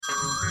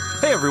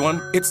Hey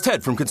everyone, it's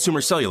Ted from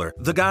Consumer Cellular,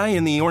 the guy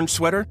in the orange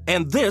sweater,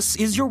 and this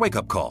is your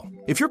wake-up call.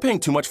 If you're paying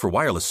too much for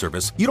wireless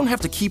service, you don't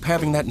have to keep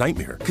having that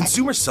nightmare.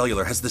 Consumer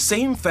Cellular has the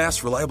same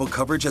fast, reliable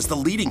coverage as the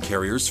leading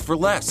carriers for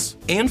less.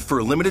 And for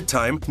a limited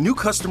time, new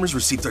customers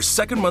receive their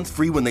second month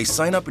free when they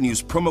sign up and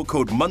use promo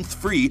code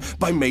MONTHFREE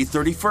by May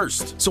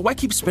 31st. So why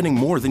keep spending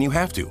more than you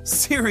have to?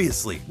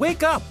 Seriously,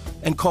 wake up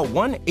and call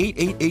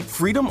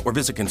 1-888-FREEDOM or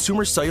visit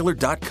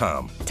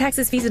consumercellular.com.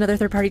 Taxes, fees, and other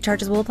third-party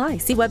charges will apply.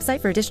 See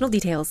website for additional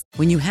details.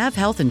 When you have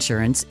health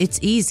insurance, it's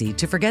easy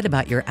to forget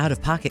about your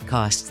out-of-pocket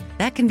costs.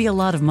 That can be a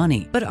lot of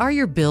money. But are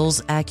your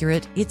bills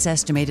accurate? It's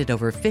estimated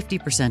over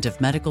 50%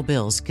 of medical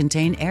bills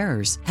contain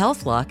errors.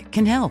 HealthLock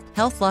can help.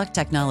 HealthLock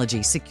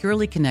technology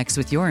securely connects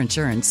with your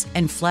insurance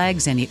and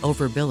flags any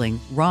overbilling,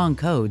 wrong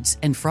codes,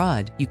 and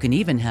fraud. You can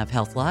even have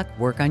HealthLock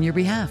work on your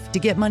behalf to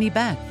get money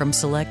back from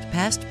select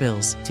past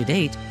bills. To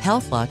date,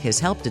 HealthLock has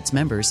helped its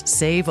members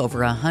save over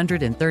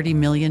 $130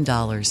 million.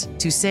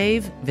 To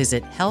save,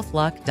 visit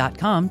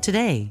healthlock.com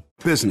today.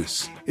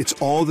 Business. It's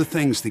all the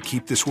things that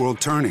keep this world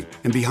turning.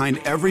 And behind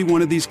every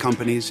one of these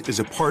companies is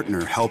a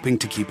partner helping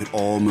to keep it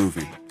all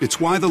moving.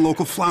 It's why the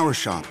local flower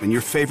shop and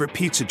your favorite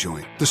pizza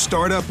joint, the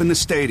startup and the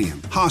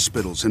stadium,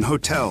 hospitals and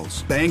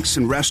hotels, banks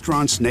and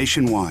restaurants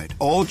nationwide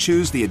all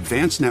choose the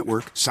advanced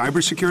network,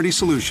 cybersecurity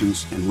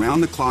solutions, and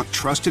round-the-clock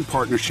trusted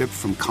partnership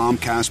from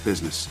Comcast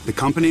Business, the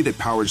company that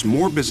powers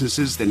more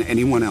businesses than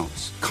anyone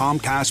else.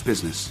 Comcast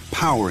Business,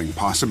 powering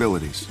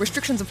possibilities.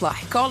 Restrictions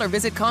apply. Call or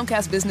visit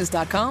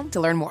ComcastBusiness.com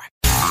to learn more.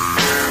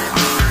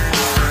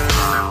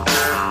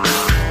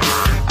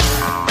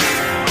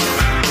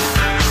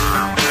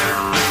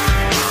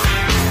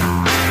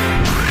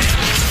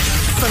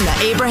 From the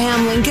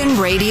Abraham Lincoln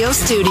Radio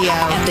Studio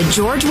at the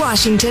George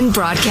Washington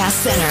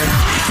Broadcast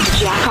Center,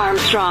 Jack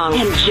Armstrong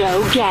and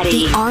Joe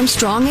Getty. The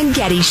Armstrong and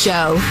Getty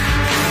Show.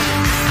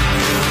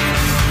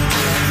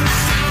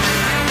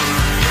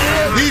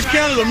 These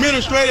county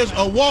administrators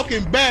are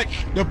walking back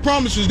the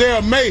promises they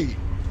have made.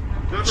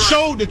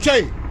 Show the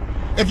tape.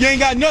 If you ain't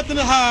got nothing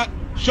to hide,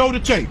 show the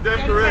tape.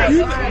 That's correct.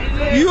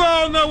 You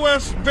all know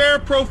what's very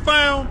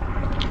profound?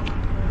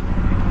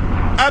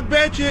 I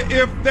bet you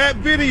if that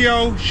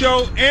video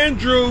showed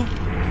Andrew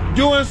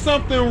doing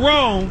something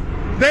wrong,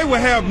 they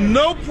would have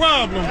no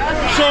problem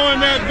showing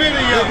that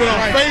video.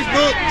 On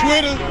Facebook,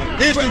 Twitter,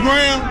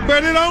 Instagram.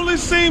 But it only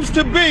seems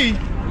to be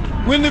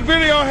when the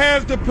video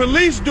has the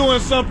police doing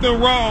something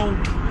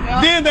wrong,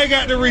 then they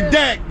got to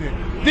redact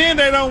it. Then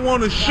they don't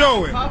want to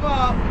show it.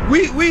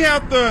 We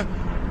have to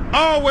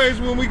always,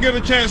 when we get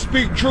a chance,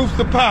 speak truth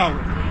to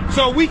power.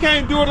 So we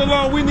can't do it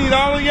alone. We need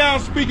all of y'all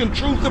speaking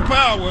truth to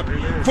power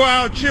for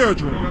our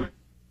children.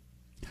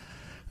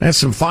 That's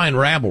some fine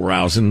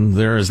rabble-rousing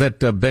there. Is that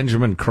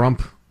Benjamin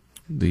Crump,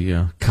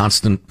 the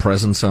constant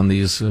presence on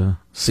these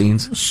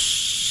scenes?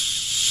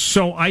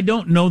 So I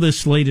don't know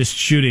this latest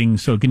shooting,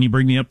 so can you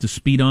bring me up to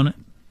speed on it?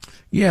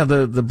 Yeah,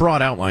 the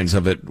broad outlines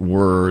of it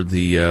were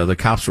the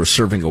cops were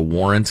serving a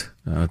warrant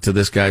to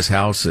this guy's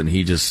house, and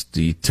he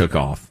took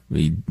off.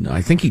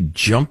 I think he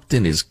jumped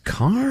in his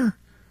car.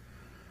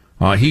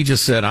 He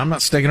just said, "I'm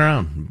not sticking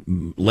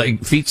around.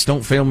 Feet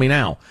don't fail me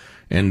now,"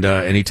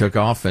 and he took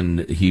off,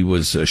 and he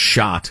was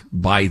shot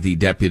by the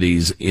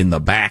deputies in the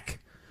back,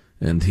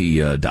 and he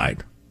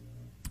died.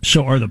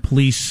 So are the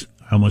police?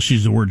 I almost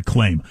use the word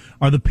claim.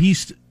 Are the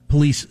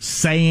police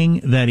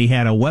saying that he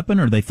had a weapon,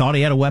 or they thought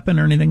he had a weapon,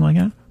 or anything like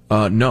that?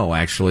 No,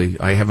 actually,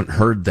 I haven't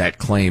heard that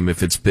claim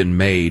if it's been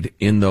made.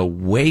 In the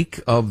wake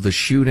of the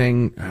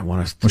shooting,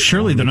 Well,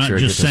 surely they're not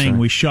just saying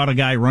we shot a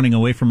guy running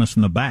away from us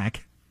in the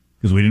back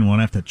because we didn't want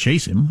to have to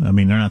chase him. I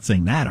mean, they're not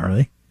saying that, are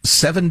they?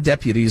 7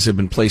 deputies have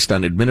been placed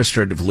on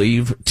administrative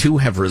leave. 2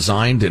 have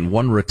resigned, and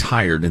 1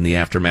 retired in the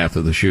aftermath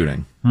of the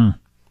shooting.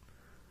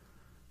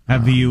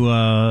 Have you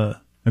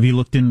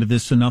looked into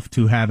this enough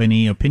to have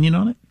any opinion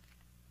on it?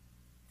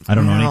 I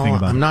don't know anything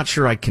about it. I'm not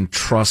sure I can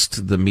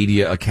trust the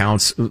media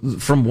accounts.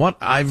 From what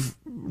I've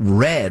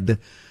read,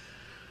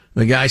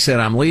 the guy said,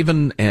 "I'm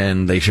leaving,"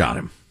 and they shot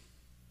him.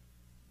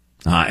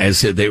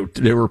 As they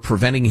were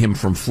preventing him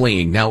from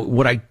fleeing. Now,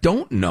 what I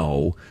don't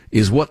know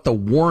is what the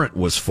warrant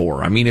was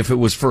for. I mean, if it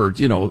was for,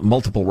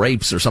 multiple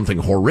rapes or something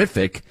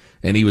horrific,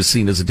 and he was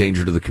seen as a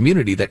danger to the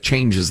community, that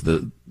changes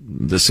the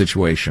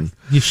situation.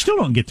 You still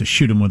don't get to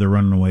shoot him when they're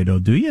running away, though,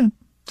 do you?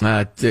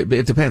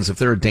 It depends. If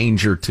they're a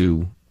danger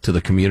to the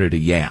community,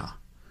 yeah.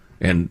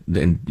 And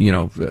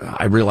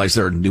I realize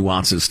there are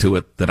nuances to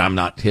it that I'm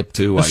not hip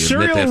to. I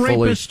admit that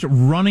fully. A serial rapist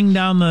running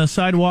down the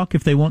sidewalk,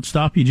 if they won't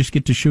stop, you just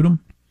get to shoot them?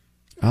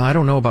 I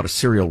don't know about a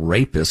serial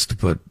rapist,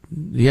 but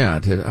yeah,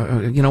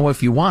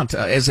 if you want.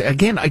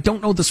 Again, I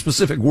don't know the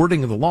specific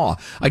wording of the law.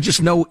 I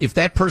just know if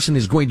that person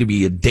is going to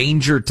be a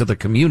danger to the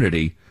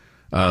community,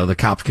 the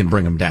cops can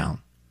bring them down.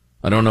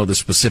 I don't know the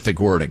specific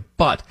wording.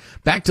 But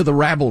back to the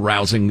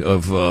rabble-rousing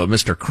of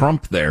Mr.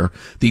 Crump there.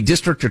 The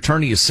district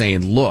attorney is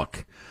saying,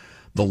 look,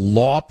 the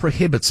law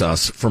prohibits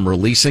us from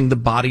releasing the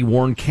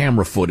body-worn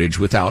camera footage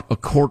without a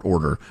court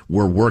order.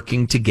 We're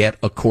working to get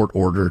a court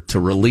order to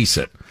release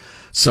it.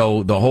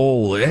 So the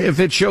whole, if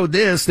it showed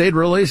this, they'd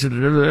release it.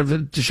 If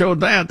it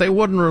showed that, they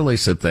wouldn't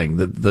release a thing.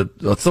 The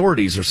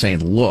authorities are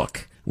saying,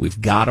 look,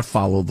 we've got to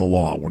follow the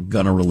law. We're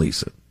going to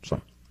release it.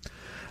 So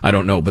I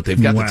don't know, but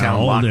they've got the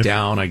town locked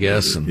down, I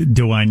guess. And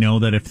do I know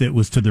that if it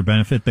was to their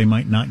benefit, they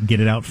might not get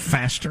it out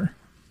faster?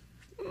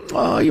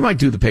 You might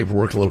do the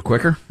paperwork a little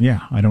quicker.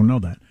 Yeah, I don't know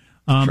that.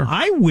 Sure.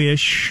 I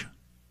wish,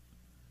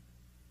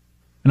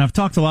 and I've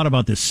talked a lot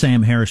about this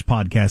Sam Harris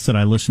podcast that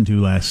I listened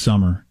to last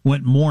summer.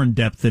 Went more in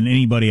depth than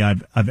anybody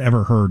I've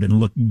ever heard,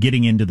 and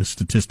getting into the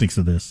statistics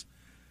of this.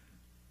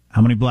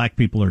 How many black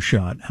people are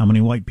shot? How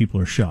many white people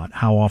are shot?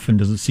 How often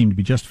does it seem to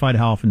be justified?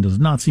 How often does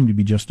it not seem to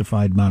be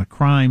justified? Amount of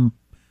crime,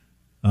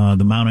 the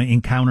amount of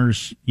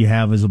encounters you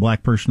have as a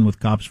black person with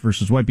cops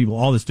versus white people,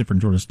 all this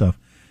different sort of stuff.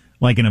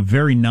 Like in a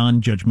very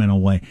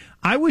non-judgmental way.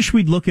 I wish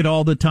we'd look at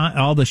all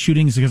the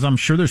shootings, because I'm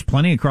sure there's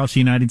plenty across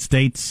the United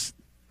States.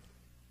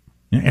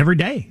 Every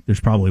day there's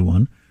probably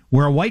one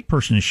where a white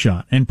person is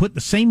shot, and put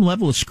the same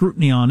level of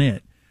scrutiny on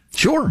it.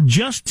 Sure.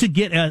 Just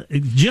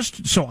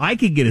so I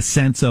could get a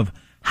sense of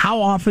how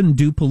often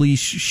do police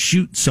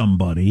shoot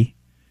somebody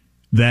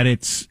that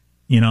it's,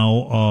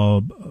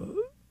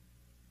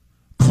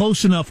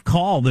 close enough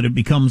call that it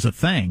becomes a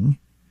thing.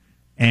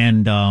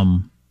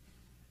 And,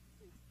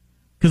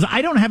 because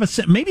I don't have a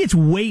sense. Maybe it's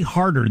way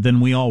harder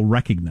than we all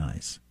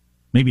recognize.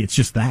 Maybe it's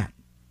just that.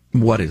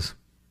 What is?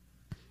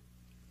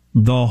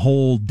 The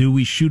whole do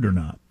we shoot or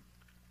not?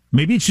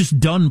 Maybe it's just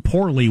done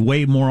poorly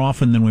way more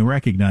often than we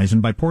recognize.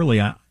 And by poorly,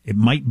 it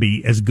might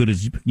be as good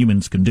as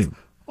humans can do.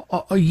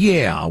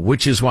 Yeah,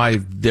 which is why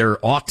there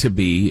ought to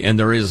be, and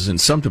there is in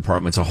some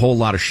departments, a whole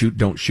lot of shoot,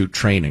 don't shoot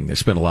training. They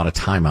spend a lot of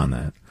time on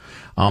that.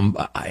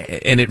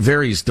 And it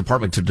varies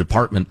department to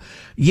department.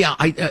 Yeah,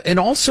 and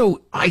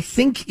also I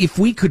think if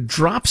we could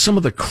drop some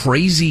of the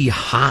crazy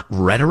hot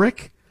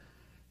rhetoric,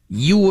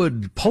 you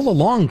would pull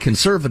along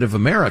conservative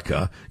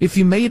America if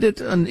you made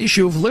it an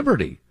issue of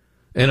liberty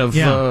and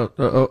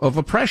of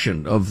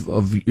oppression,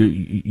 of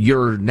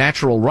your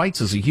natural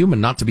rights as a human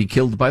not to be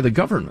killed by the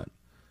government.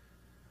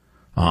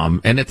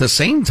 And at the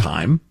same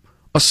time,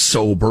 a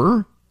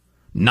sober,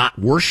 not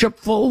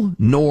worshipful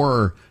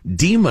nor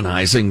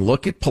demonizing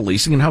look at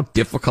policing and how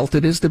difficult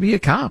it is to be a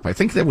cop. I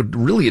think that would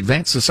really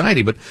advance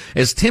society. But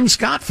as Tim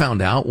Scott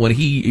found out when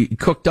he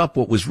cooked up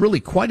what was really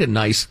quite a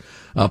nice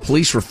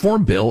police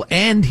reform bill,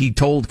 and he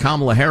told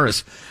Kamala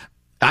Harris,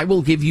 I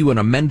will give you an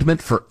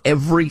amendment for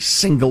every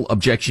single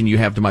objection you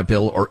have to my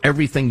bill, or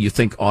everything you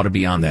think ought to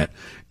be on that.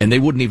 And they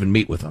wouldn't even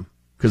meet with him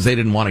because they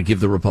didn't want to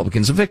give the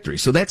Republicans a victory.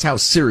 So that's how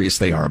serious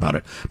they are about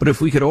it. But if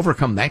we could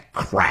overcome that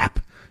crap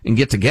and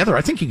get together,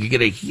 I think you could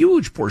get a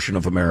huge portion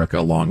of America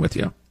along with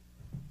you.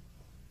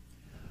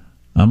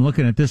 I'm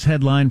looking at this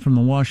headline from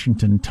the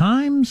Washington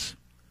Times.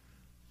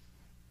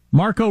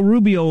 Marco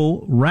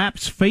Rubio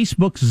raps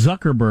Facebook's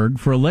Zuckerberg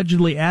for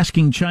allegedly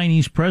asking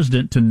Chinese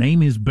president to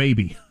name his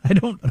baby. I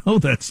don't know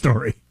that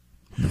story.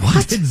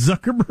 What? Did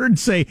Zuckerberg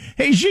say,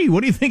 hey, Xi,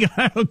 what do you think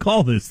I would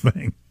call this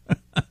thing?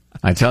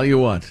 I tell you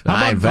what,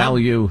 I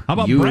value How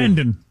about you.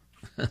 Brandon?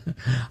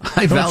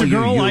 I value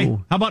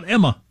you. How about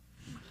Emma?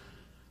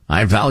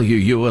 I value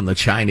you and the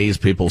Chinese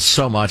people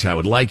so much, I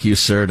would like you,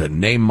 sir, to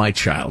name my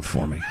child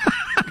for me.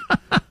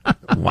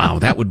 Wow,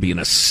 that would be an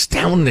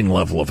astounding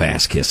level of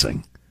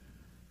ass-kissing.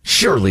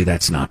 Surely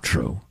that's not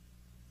true.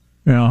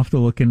 Yeah, I'll have to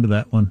look into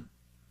that one.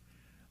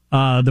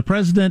 The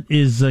president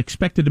is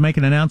expected to make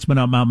an announcement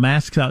about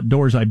masks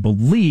outdoors, I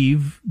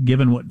believe.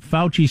 Given what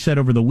Fauci said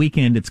over the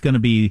weekend, it's going to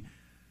be,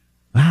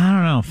 I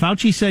don't know.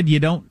 Fauci said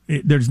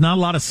there's not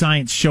a lot of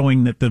science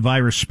showing that the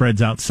virus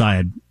spreads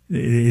outside.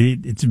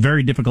 It's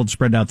very difficult to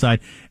spread outside.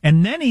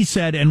 And then he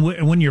said,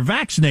 when you're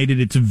vaccinated,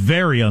 it's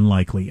very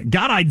unlikely.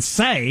 God, I'd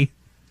say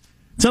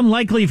it's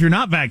unlikely if you're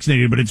not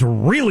vaccinated, but it's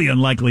really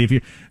unlikely if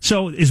you.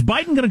 So is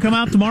Biden going to come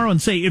out tomorrow and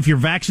say, if you're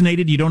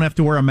vaccinated, you don't have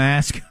to wear a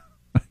mask?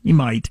 He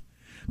might.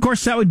 Of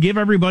course, that would give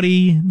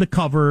everybody the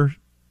cover,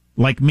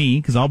 like me,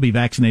 because I'll be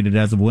vaccinated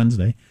as of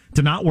Wednesday,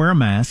 to not wear a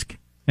mask.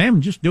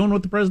 I'm just doing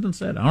what the president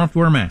said. I don't have to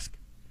wear a mask.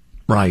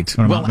 Right.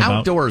 Well,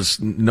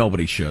 outdoors,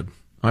 nobody should.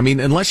 I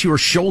mean, unless you are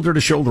shoulder to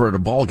shoulder at a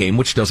ball game,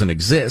 which doesn't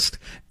exist,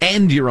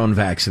 and you're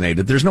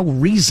unvaccinated, there's no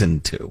reason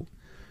to.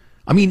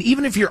 I mean,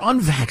 even if you're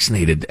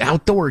unvaccinated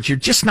outdoors, you're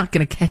just not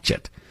going to catch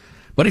it.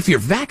 But if you're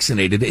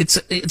vaccinated,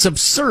 it's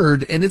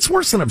absurd, and it's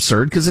worse than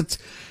absurd because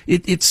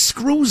it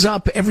screws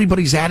up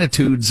everybody's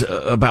attitudes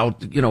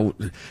about,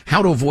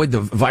 how to avoid the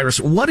virus.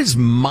 What is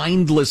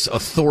mindless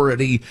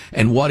authority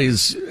and what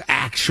is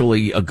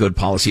actually a good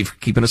policy for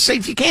keeping us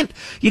safe? You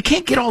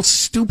can't get all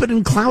stupid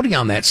and cloudy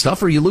on that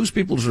stuff or you lose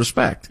people's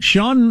respect.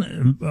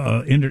 Sean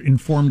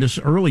informed us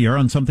earlier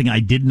on something I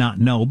did not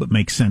know but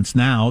makes sense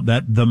now,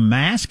 that the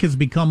mask has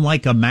become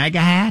like a MAGA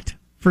hat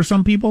for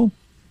some people.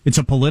 It's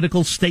a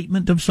political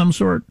statement of some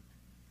sort.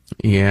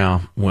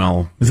 Yeah,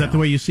 well... Is that the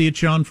way you see it,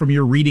 Sean, from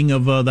your reading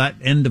of that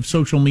end of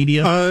social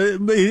media?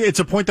 It's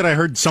a point that I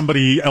heard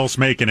somebody else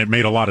make, and it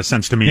made a lot of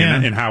sense to me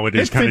in how it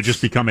has kind of just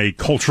become a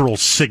cultural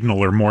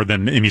signaler more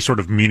than any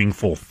sort of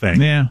meaningful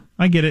thing. Yeah,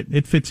 I get it.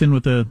 It fits in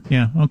with the...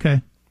 Yeah,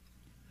 okay.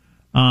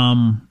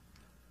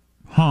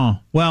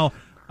 Well,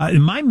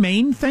 my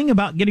main thing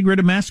about getting rid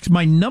of masks,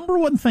 my number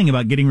one thing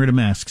about getting rid of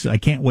masks, I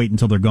can't wait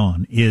until they're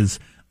gone, is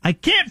I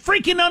can't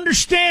freaking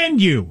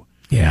understand you.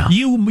 Yeah.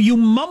 You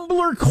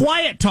mumbler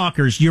quiet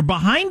talkers. You're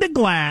behind a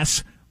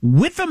glass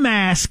with a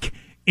mask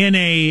in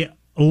a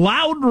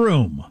loud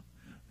room.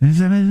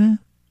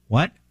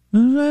 What?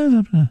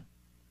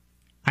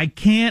 I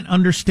can't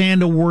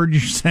understand a word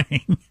you're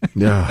saying.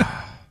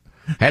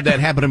 Had that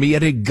happen to me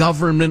at a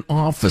government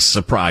office,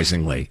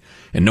 surprisingly.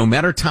 And no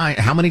matter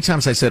how many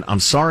times I said, I'm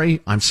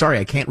sorry,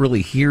 I can't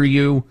really hear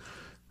you.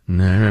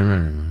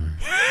 Because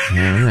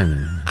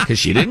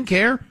she didn't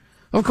care.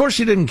 Of course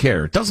she didn't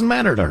care. It doesn't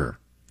matter to her.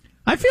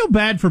 I feel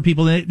bad for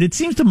people. It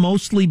seems to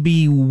mostly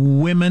be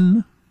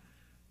women.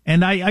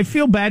 And I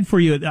feel bad for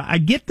you. I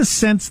get the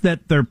sense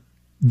that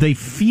they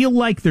feel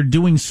like they're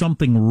doing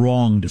something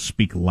wrong to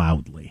speak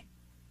loudly.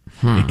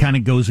 It kind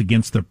of goes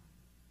against their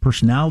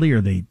personality, or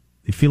they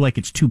feel like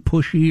it's too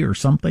pushy or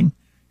something.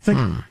 It's like,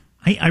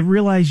 I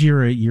realize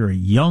you're a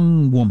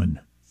young woman.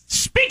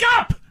 Speak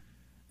up!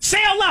 Say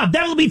it out loud.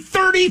 That'll be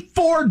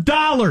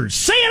 $34.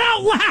 Say it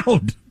out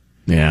loud.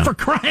 Yeah. For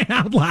crying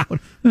out loud.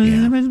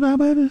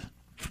 Yeah.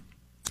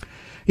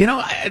 You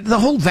know, the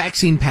whole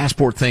vaccine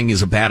passport thing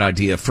is a bad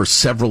idea for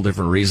several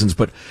different reasons,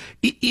 but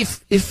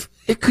if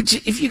you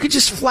could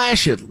just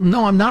flash it.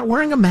 No, I'm not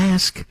wearing a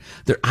mask.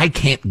 I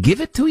can't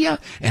give it to you,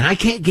 and I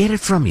can't get it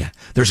from you.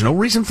 There's no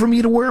reason for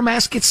me to wear a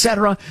mask,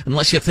 etc.,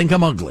 unless you think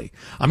I'm ugly.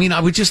 I mean,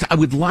 I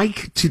would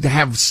like to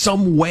have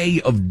some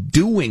way of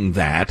doing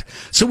that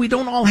so we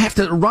don't all have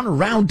to run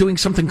around doing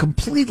something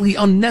completely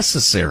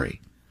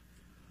unnecessary.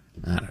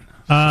 I don't know.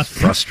 It's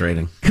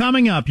frustrating.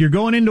 Coming up, you're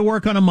going into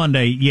work on a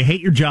Monday. You hate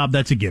your job.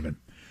 That's a given.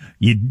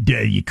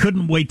 You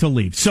couldn't wait to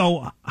leave.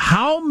 So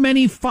how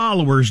many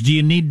followers do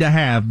you need to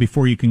have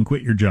before you can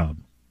quit your job?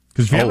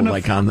 Because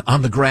like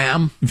on the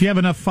gram? If you have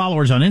enough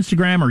followers on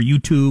Instagram or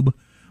YouTube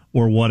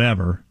or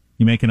whatever,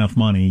 you make enough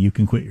money, you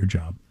can quit your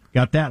job.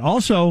 Got that.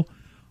 Also, a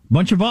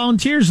bunch of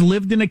volunteers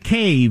lived in a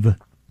cave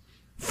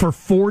for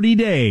 40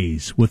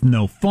 days with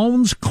no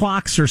phones,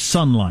 clocks, or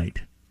sunlight.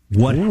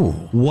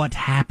 What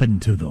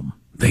happened to them?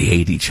 They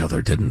ate each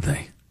other, didn't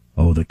they?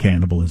 Oh, the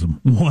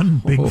cannibalism. One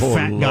big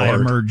fat guy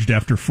emerged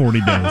after 40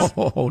 days.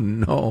 Oh,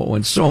 no,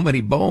 and so many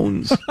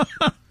bones.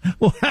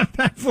 We'll have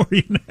that for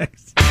you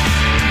next.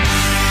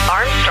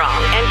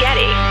 Armstrong and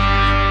Getty.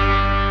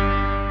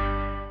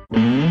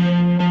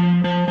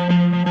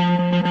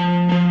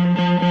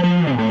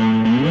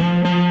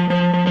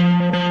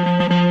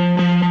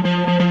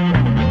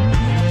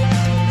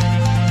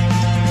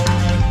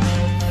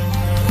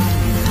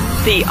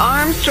 The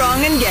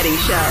Armstrong and Getty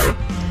Show.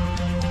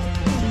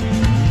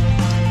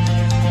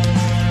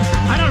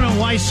 I don't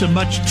know why so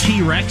much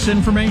T-Rex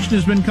information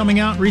has been coming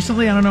out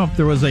recently. I don't know if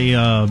there was a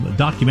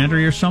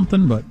documentary or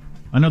something, but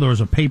I know there was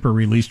a paper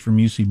released from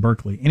UC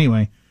Berkeley.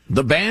 Anyway.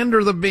 The band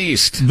or the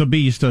beast? The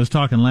beast. I was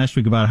talking last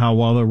week about how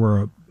while there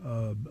were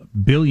a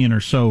billion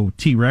or so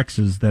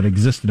T-Rexes that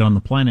existed on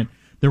the planet,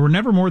 there were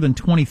never more than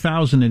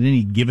 20,000 at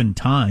any given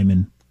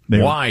time.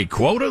 Why?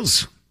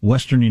 Quotas?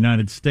 Western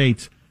United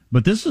States.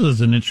 But this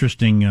is an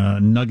interesting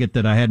nugget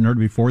that I hadn't heard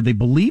before. They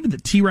believe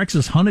that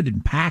T-Rexes hunted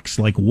in packs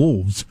like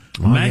wolves.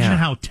 Imagine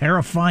how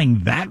terrifying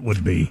that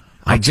would be.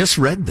 I just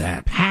read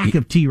that. Pack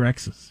of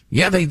T-Rexes.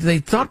 Yeah, they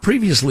thought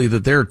previously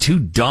that they're too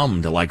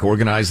dumb to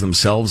organize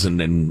themselves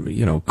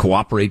and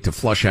cooperate to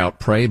flush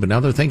out prey, but now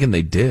they're thinking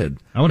they did.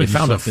 They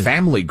found a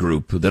family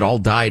group that all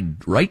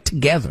died right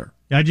together.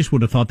 I just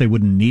would have thought they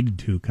wouldn't need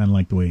to, kind of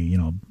like the way,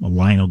 a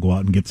lion will go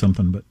out and get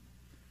something, but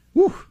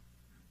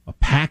a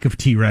pack of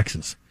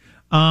T-Rexes.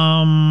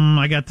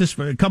 I got this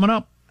coming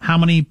up. How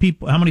many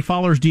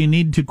followers do you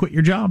need to quit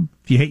your job?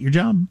 If you hate your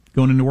job,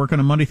 going into work on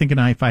a Monday thinking,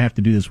 if I have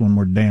to do this one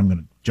more day, I'm going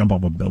to jump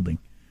off a building.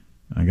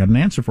 I got an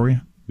answer for you.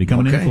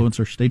 Become an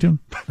influencer. Stay tuned.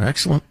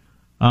 Excellent.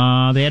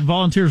 They had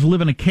volunteers live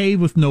in a cave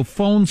with no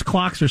phones,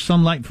 clocks, or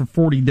sunlight for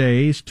 40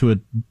 days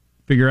to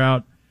figure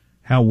out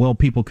how well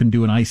people can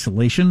do in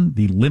isolation.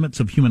 The limits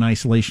of human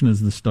isolation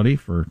is the study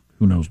for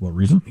who knows what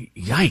reason.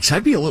 Yikes,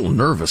 I'd be a little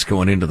nervous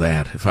going into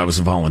that if I was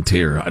a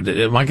volunteer.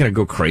 Am I going to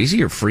go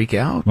crazy or freak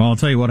out? Well, I'll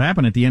tell you what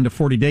happened. At the end of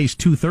 40 days,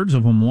 2/3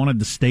 of them wanted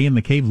to stay in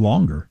the cave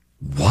longer.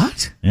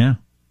 What? Yeah.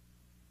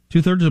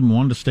 2/3 of them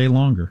wanted to stay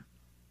longer.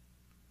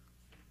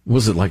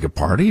 Was it like a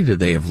party? Did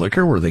they have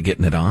liquor? Were they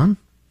getting it on?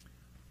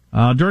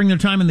 During their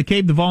time in the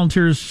cave, the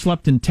volunteers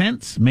slept in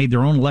tents, made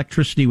their own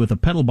electricity with a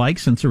pedal bike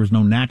since there was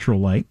no natural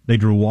light. They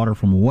drew water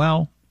from a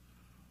well.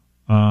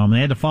 They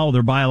had to follow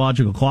their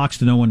biological clocks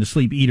to know when to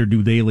sleep, eat, or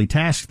do daily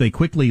tasks. They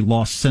quickly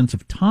lost sense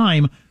of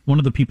time. One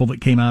of the people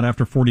that came out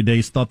after 40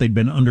 days thought they'd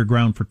been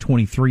underground for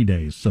 23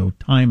 days, so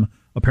time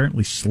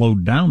apparently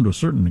slowed down to a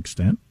certain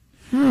extent.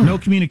 No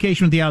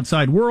communication with the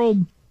outside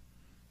world,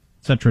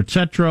 etc.,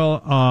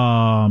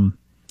 etc.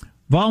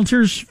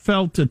 Volunteers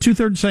felt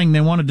 2/3 saying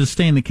they wanted to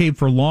stay in the cave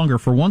for longer.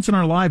 For once in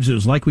our lives, it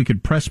was like we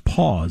could press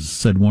pause,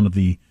 said one of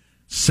the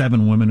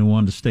 7 women who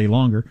wanted to stay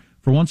longer.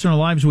 For once in our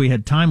lives, we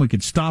had time. We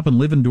could stop and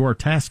live and do our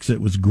tasks.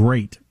 It was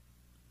great.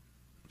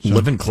 So,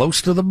 living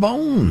close to the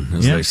bone,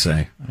 as they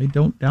say. I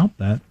don't doubt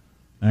that,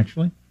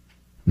 actually.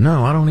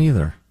 No, I don't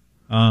either.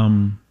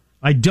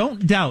 I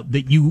don't doubt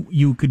that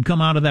you could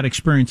come out of that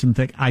experience and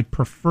think, I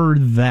prefer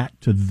that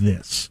to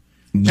this.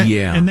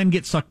 Yeah. And then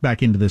get sucked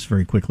back into this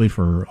very quickly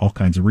for all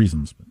kinds of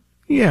reasons.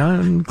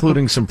 Yeah,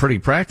 including some pretty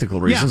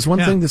practical reasons. One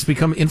thing that's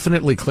become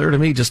infinitely clear to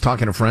me, just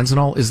talking to friends and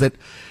all, is that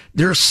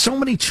there are so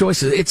many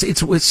choices.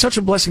 It's such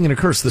a blessing and a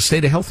curse, the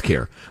state of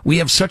healthcare. We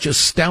have such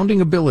astounding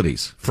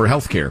abilities for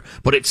healthcare,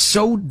 but it's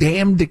so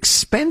damned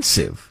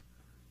expensive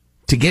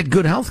to get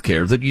good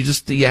healthcare that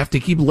you have to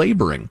keep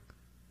laboring.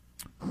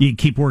 You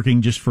keep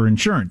working just for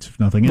insurance, if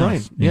nothing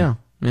else. Right,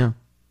 yeah.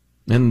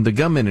 And the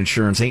government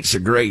insurance ain't so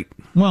great.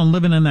 Well,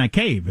 living in that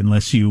cave,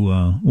 unless you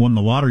won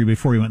the lottery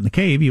before you went in the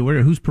cave,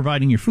 who's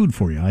providing your food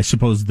for you? I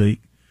suppose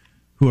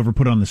whoever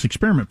put on this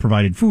experiment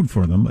provided food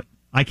for them, but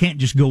I can't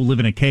just go live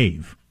in a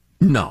cave.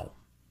 No,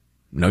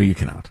 you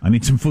cannot. I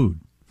need some food.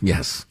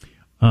 Yes.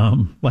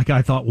 Like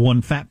I thought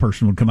one fat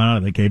person would come out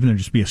of the cave and there'd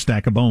just be a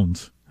stack of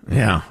bones.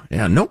 Yeah.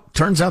 Nope.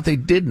 Turns out they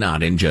did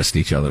not ingest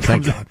each other.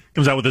 Thank God.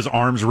 Comes out with his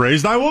arms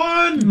raised. I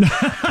won!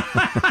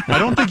 I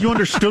don't think you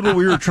understood what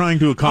we were trying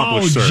to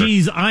accomplish, sir. Oh,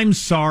 geez, I'm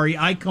sorry.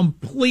 I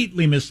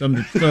completely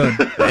misunderstood.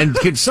 And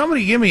could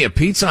somebody give me a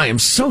pizza? I am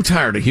so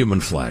tired of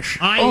human flesh.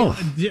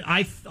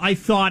 I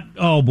thought,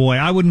 oh boy,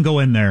 I wouldn't go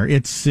in there.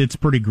 It's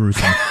pretty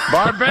gruesome.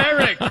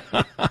 Barbaric!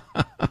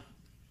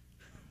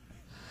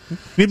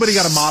 Anybody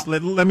got a mop?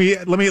 Let me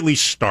at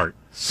least start.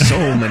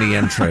 So many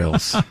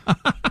entrails.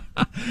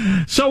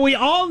 So we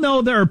all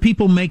know there are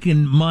people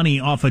making money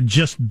off of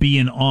just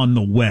being on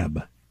the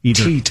web.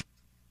 Either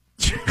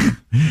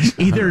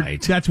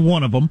right. That's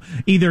one of them.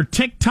 Either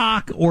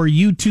TikTok or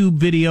YouTube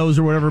videos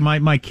or whatever.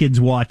 My kids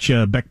watch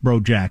Beck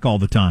Brojack all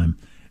the time,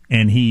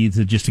 and he's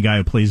just a guy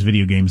who plays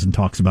video games and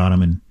talks about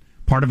them. And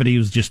part of it, he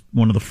was just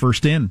one of the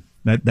first in.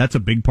 That's a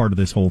big part of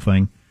this whole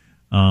thing.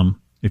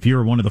 If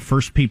you're one of the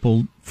first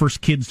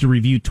kids to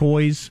review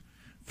toys,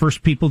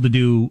 first people to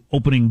do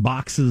opening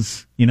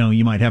boxes,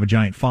 you might have a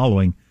giant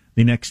following.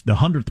 The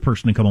 100th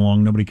person to come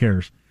along, nobody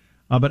cares.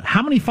 But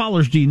how many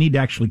followers do you need to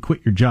actually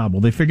quit your job?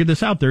 Well, they figured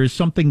this out. There is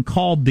something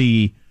called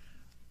the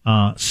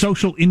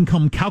social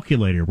income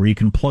calculator where you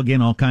can plug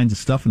in all kinds of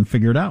stuff and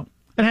figure it out.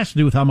 It has to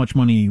do with how much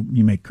money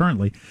you make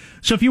currently.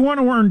 So if you want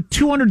to earn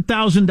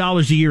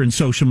 $200,000 a year in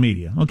social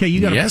media, okay, you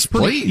got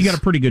a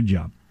pretty good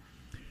job.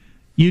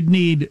 You'd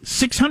need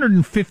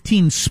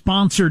 615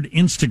 sponsored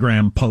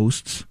Instagram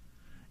posts.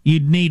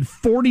 You'd need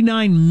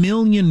 49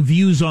 million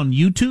views on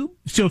YouTube.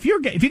 So if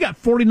you got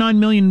 49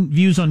 million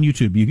views on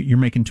YouTube, you're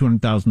making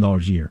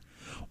 $200,000 a year,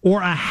 or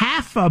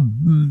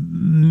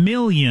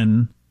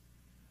 500,000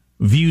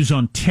 views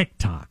on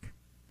TikTok.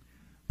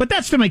 But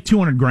that's to make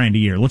 $200,000 a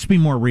year. Let's be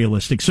more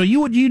realistic. So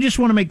you just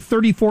want to make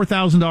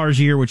 $34,000 a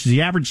year, which is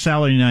the average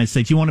salary in the United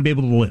States. You want to be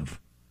able to live.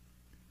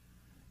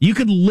 You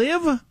could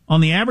live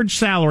on the average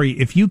salary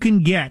if you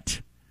can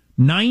get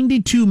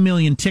 92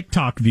 million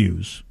TikTok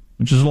views,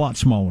 which is a lot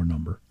smaller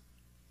number.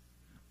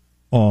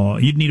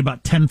 You'd need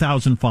about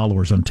 10,000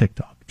 followers on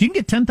TikTok. If you can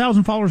get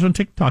 10,000 followers on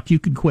TikTok, you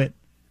could quit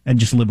and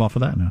just live off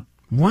of that now.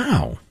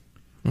 Wow.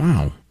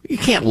 You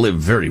can't live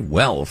very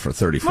well for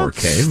 $34K. Well,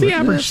 it's the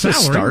average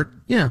salary. Start.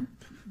 Yeah.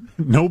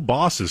 No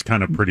boss is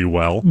kind of pretty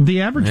well.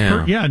 The average,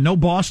 no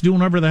boss doing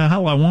whatever the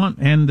hell I want,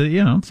 and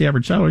it's the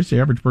average salary. It's the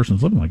average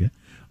person's living like it.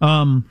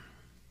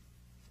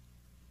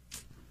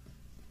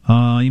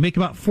 You make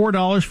about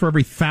 $4 for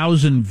every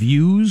 1,000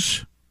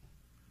 views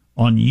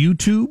on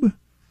YouTube.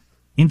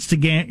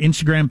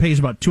 Instagram pays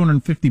about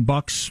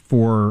 $250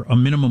 for a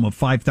minimum of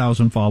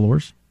 5,000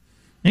 followers.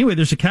 Anyway,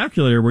 there's a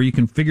calculator where you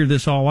can figure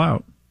this all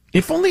out.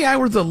 If only I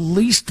were the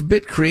least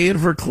bit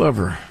creative or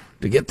clever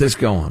to get this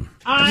going.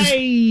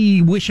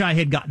 I wish I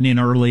had gotten in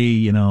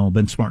early,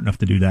 been smart enough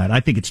to do that. I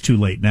think it's too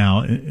late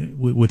now.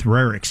 With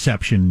rare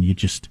exception,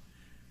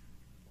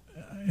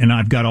 and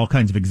I've got all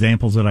kinds of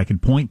examples that I could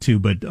point to,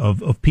 but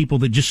of people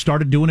that just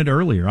started doing it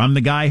earlier. I'm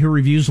the guy who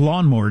reviews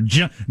lawnmower.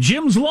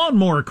 Jim's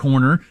Lawnmower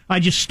Corner.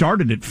 I just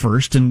started it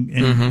first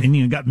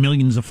and got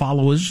millions of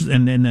followers,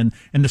 and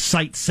the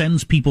site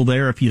sends people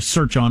there if you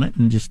search on it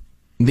and just.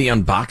 The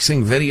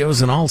unboxing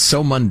videos and all,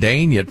 so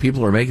mundane, yet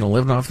people are making a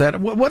living off that.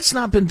 What's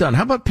not been done?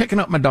 How about picking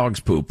up my dog's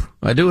poop?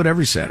 I do it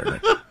every Saturday.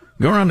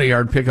 Go around the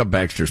yard, pick up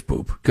Baxter's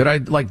poop. Could I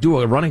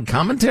do a running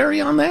commentary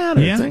on that?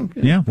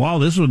 Yeah. Wow,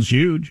 this one's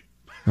huge.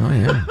 Oh,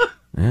 yeah.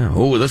 Yeah.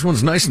 Oh, this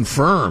one's nice and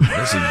firm.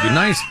 This is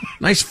a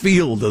nice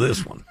feel to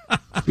this one.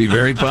 Be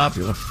very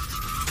popular.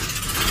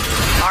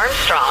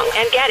 Armstrong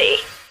and Getty.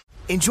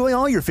 Enjoy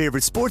all your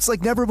favorite sports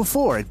like never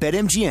before at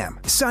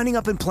BetMGM. Signing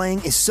up and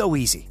playing is so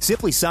easy.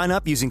 Simply sign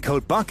up using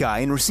code Buckeye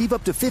and receive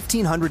up to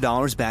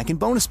 $1,500 back in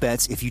bonus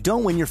bets if you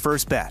don't win your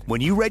first bet.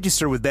 When you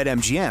register with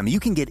BetMGM,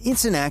 you can get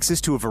instant access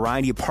to a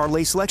variety of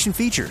parlay selection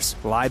features,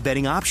 live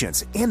betting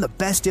options, and the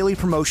best daily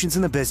promotions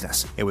in the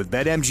business. And with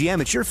BetMGM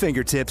at your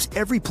fingertips,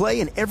 every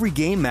play and every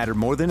game matter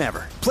more than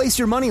ever. Place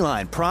your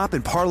moneyline, prop,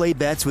 and parlay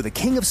bets with the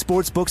king of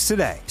sportsbooks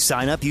today.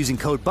 Sign up using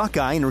code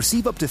Buckeye and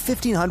receive up to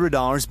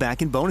 $1,500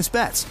 back in bonus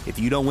bets. If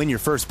you don't win your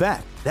first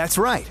bet. That's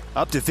right,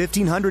 up to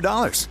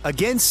 $1,500.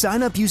 Again,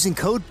 sign up using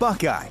code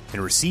Buckeye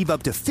and receive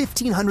up to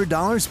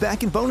 $1,500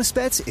 back in bonus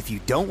bets if you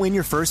don't win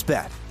your first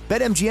bet.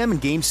 BetMGM and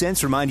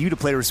GameSense remind you to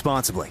play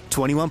responsibly.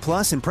 21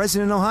 plus and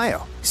present in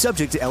Ohio.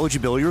 Subject to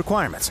eligibility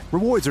requirements.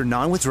 Rewards are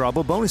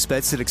non-withdrawable bonus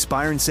bets that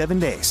expire in 7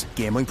 days.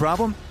 Gambling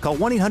problem? Call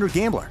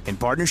 1-800-GAMBLER in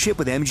partnership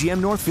with MGM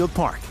Northfield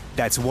Park.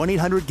 That's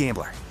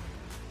 1-800-GAMBLER.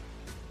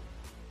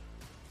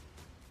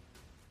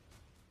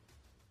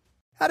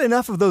 Had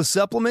enough of those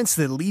supplements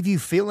that leave you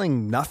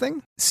feeling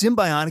nothing?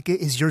 Symbiotica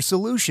is your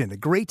solution to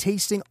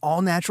great-tasting,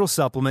 all-natural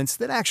supplements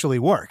that actually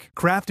work.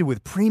 Crafted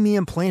with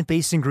premium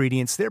plant-based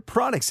ingredients, their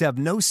products have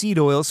no seed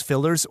oils,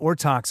 fillers, or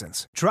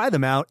toxins. Try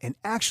them out and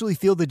actually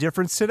feel the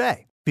difference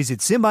today.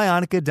 Visit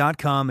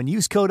Symbiotica.com and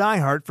use code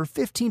IHEART for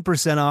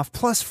 15% off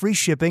plus free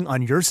shipping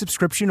on your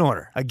subscription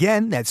order.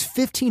 Again, that's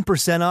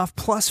 15% off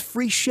plus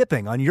free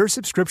shipping on your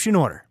subscription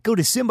order. Go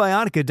to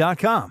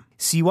Symbiotica.com,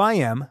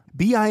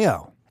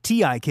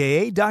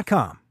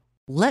 CYMBIOTIKA.com.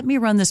 "Let me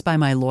run this by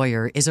my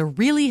lawyer" is a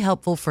really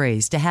helpful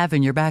phrase to have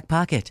in your back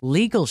pocket.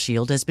 Legal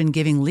Shield has been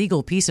giving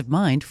legal peace of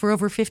mind for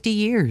over 50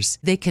 years.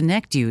 They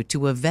connect you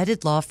to a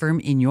vetted law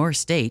firm in your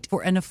state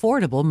for an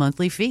affordable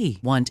monthly fee.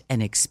 Want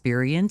an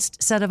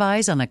experienced set of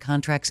eyes on a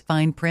contract's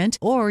fine print?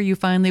 Or you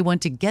finally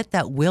want to get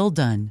that will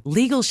done?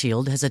 Legal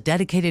Shield has a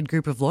dedicated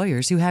group of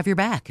lawyers who have your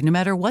back, no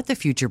matter what the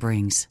future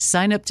brings.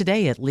 Sign up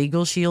today at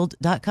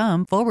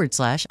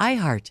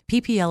LegalShield.com/iHeart.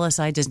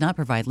 PPLSI does not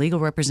provide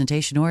legal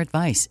representation or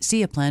advice.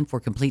 See a plan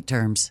for complete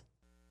terms.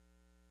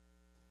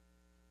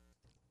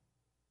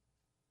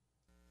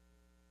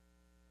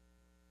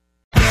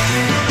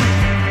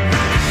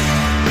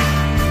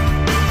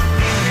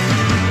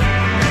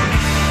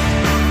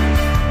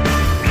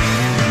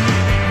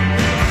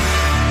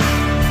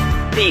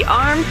 The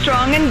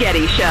Armstrong and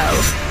Getty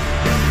Show.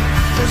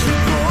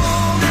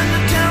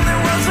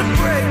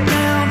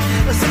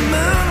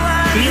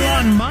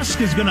 Elon Musk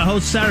is going to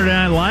host Saturday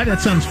Night Live.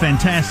 That sounds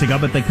fantastic. I'll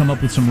bet they come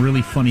up with some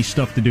really funny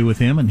stuff to do with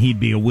him, and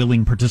he'd be a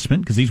willing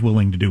participant because he's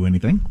willing to do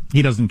anything.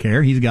 He doesn't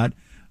care. He's got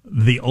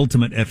the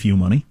ultimate FU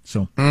money.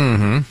 So,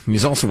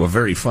 He's also a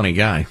very funny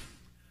guy.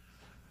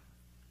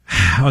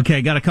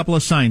 Okay, got a couple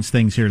of science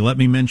things here. Let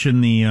me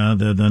mention the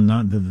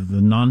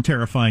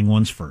non-terrifying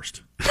ones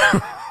first.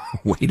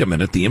 Wait a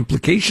minute. The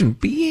implication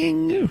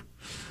being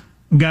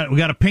we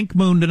got a pink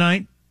moon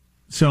tonight,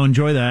 so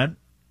enjoy that.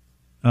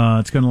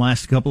 It's going to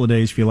last a couple of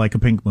days if you like a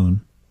pink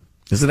moon.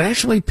 Is it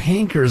actually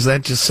pink, or is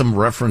that just some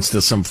reference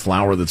to some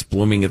flower that's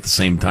blooming at the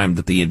same time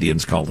that the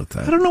Indians called it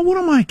that? I don't know. What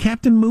am I,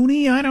 Captain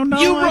Mooney? I don't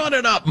know. You brought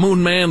it up,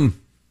 Moon Man.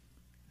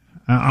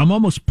 I'm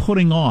almost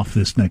putting off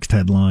this next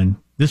headline.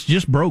 This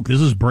just broke.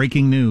 This is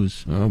breaking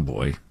news. Oh,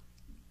 boy.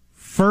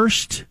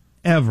 First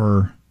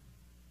ever,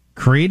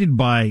 created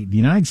by the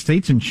United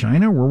States and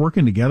China. We're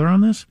working together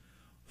on this.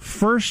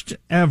 First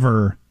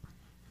ever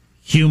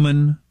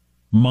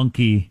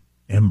human-monkey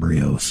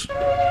embryos.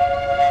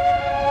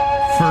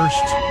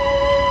 First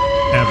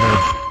ever.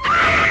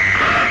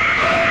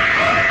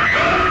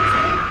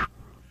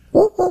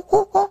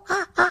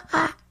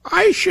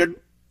 I should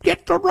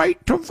get the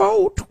right to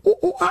vote.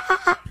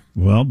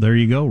 Well, there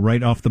you go.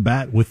 Right off the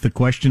bat with the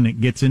question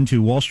it gets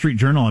into. Wall Street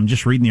Journal, I'm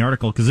just reading the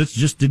article because this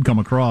just did come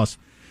across.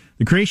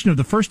 The creation of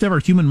the first ever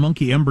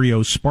human-monkey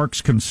embryo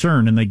sparks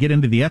concern, and they get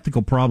into the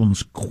ethical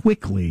problems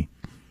quickly.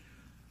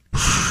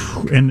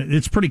 And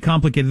it's pretty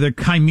complicated. They're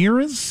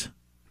chimeras.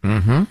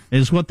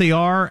 Is what they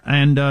are,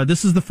 and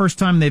this is the first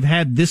time they've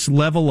had this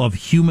level of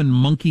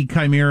human-monkey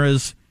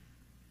chimeras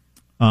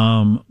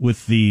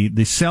with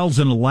the cells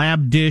in a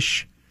lab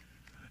dish.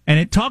 And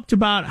it talked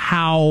about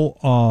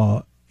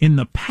how in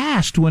the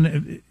past,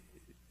 when,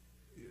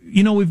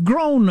 we've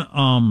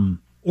grown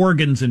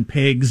organs in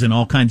pigs and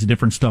all kinds of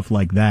different stuff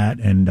like that,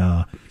 and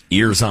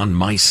ears on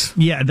mice.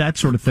 Yeah, that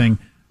sort of thing.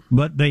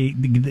 But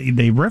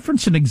they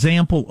reference an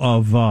example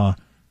of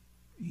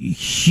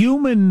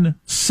human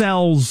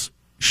cells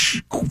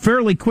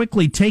fairly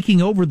quickly taking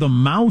over the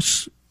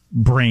mouse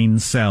brain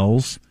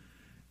cells,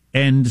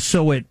 and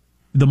so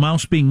the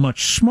mouse being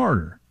much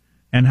smarter,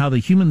 and how the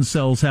human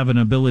cells have an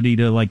ability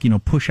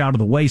to push out of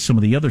the way some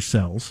of the other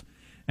cells.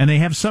 And they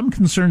have some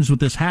concerns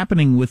with this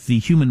happening with the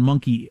human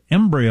monkey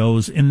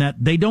embryos in that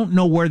they don't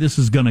know where this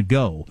is going to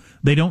go.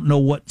 They don't know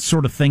what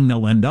sort of thing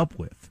they'll end up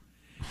with.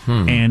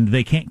 And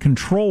they can't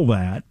control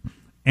that.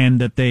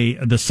 And that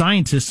the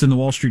scientists in the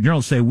Wall Street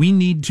Journal say we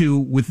need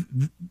to,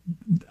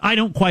 I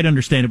don't quite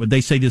understand it, but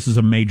they say this is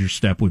a major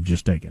step we've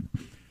just taken.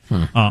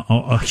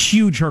 A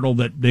huge hurdle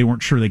that they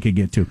weren't sure they could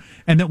get to.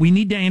 And that we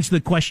need to answer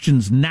the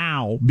questions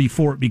now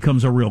before it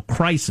becomes a real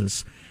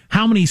crisis.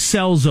 How many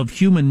cells of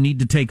human need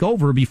to take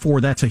over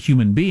before that's a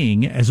human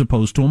being as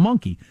opposed to a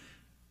monkey?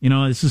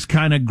 This is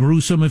kind of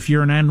gruesome if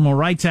you're an animal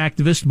rights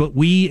activist, but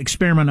we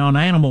experiment on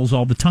animals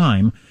all the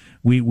time.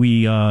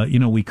 We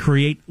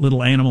create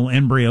little animal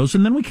embryos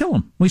and then we kill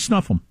them. We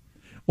snuff them.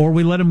 Or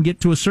we let them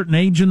get to a certain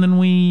age and then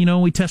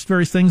we test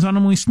various things on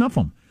them and we snuff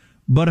them.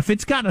 But if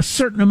it's got a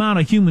certain amount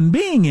of human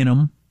being in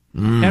them,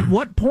 at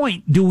what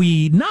point do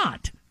we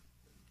not?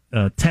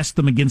 test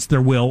them against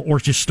their will or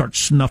just start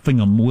snuffing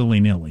them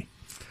willy-nilly.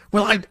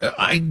 Well,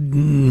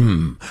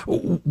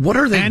 what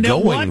are they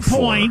going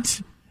for?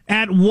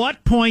 At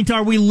what point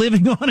are we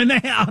living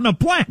on a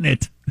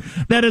planet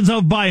that is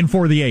of by and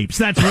for the apes?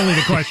 That's really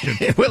the question.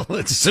 Well,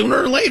 it's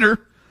sooner or later.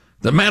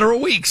 The matter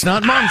of weeks,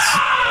 not months.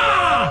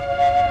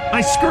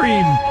 I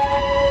scream.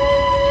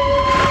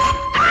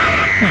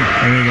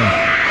 There you go.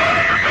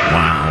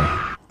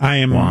 Wow. I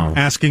am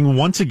asking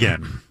once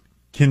again,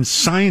 can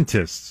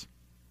scientists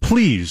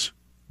please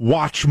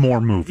watch more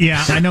movies?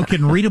 Yeah, I know.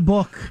 Can read a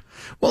book.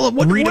 Well,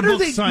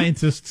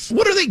 scientists.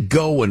 What are they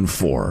going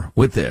for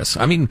with this?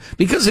 I mean,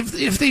 because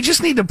if they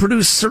just need to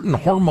produce certain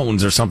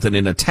hormones or something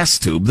in a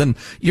test tube, then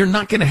you're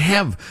not going to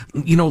have,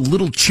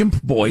 little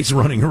chimp boys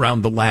running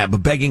around the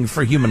lab begging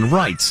for human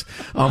rights.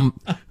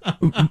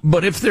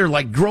 But if they're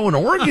like growing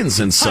organs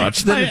and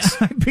such, then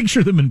I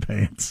picture them in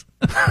pants.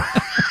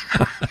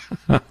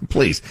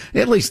 Please,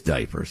 at least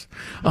diapers.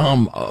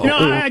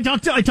 I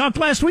talked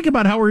last week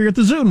about how we were at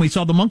the zoo and we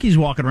saw the monkeys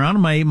walking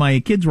around, and my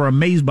kids were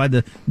amazed by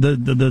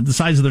the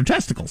size of their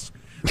testicles,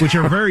 which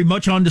are very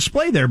much on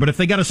display there. But if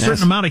they got a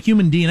certain amount of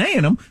human DNA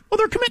in them, well,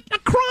 they're committing a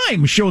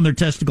crime showing their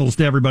testicles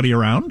to everybody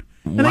around,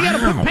 and they got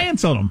to put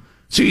pants on them.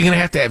 So you're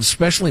going to have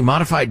specially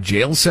modified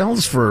jail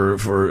cells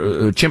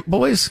for chimp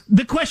boys?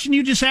 The question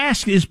you just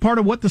asked is part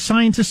of what the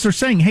scientists are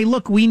saying. Hey,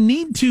 look, we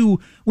need to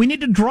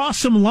draw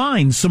some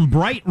lines, some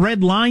bright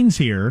red lines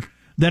here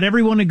that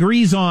everyone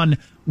agrees on.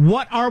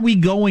 What are we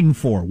going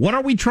for? What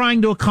are we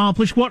trying to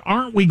accomplish? What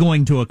aren't we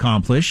going to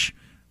accomplish?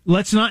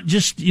 Let's not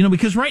just,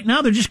 because right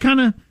now they're just kind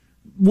of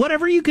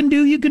whatever you can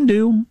do, you can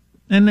do.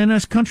 And then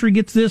this country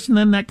gets this, and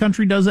then that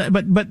country does that.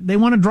 But they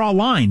want to draw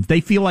lines.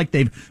 They feel like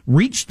they've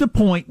reached the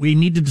point we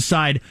need to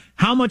decide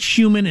how much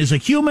human is a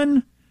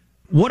human.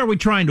 What are we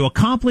trying to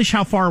accomplish?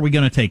 How far are we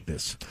going to take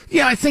this?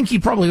 Yeah, I think you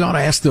probably ought to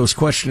ask those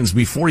questions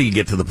before you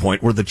get to the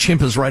point where the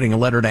chimp is writing a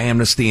letter to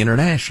Amnesty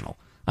International.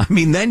 I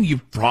mean, then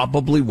you've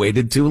probably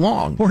waited too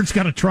long. Or it's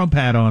got a Trump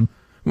hat on.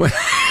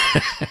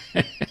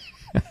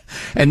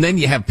 And then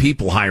you have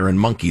people hiring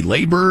monkey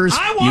laborers.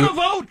 I want to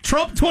vote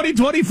Trump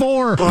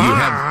 2024.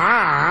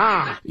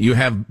 You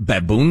have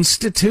baboon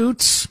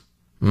institutes.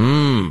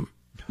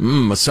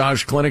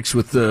 Massage clinics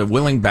with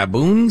willing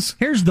baboons.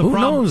 Here's the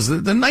problem. Who knows?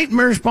 The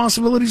nightmarish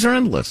possibilities are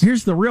endless.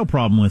 Here's the real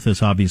problem with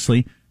this,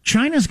 obviously.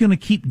 China's going to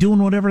keep doing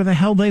whatever the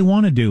hell they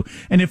want to do.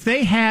 And if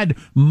they had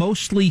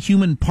mostly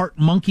human part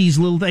monkeys,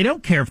 they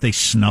don't care if they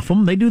snuff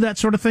them. They do that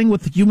sort of thing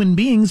with human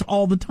beings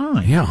all the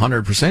time. Yeah,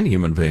 100%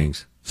 human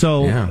beings.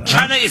 So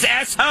China is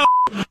asshole.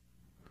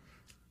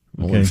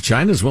 Well, if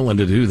China's willing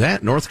to do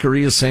that, North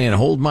Korea's saying,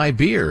 hold my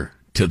beer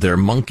to their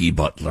monkey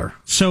butler.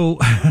 So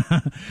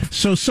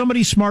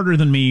somebody smarter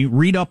than me,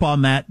 read up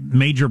on that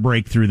major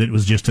breakthrough that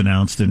was just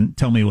announced and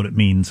tell me what it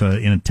means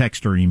in a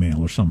text or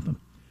email or something.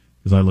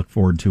 Because I look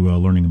forward to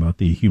learning about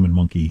the human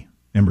monkey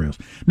embryos.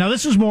 Now,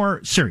 this is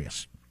more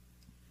serious.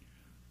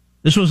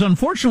 This was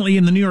unfortunately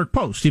in the New York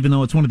Post, even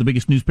though it's one of the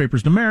biggest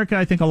newspapers in America.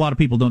 I think a lot of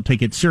people don't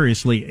take it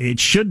seriously. It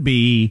should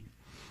be.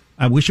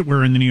 I wish it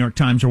were in the New York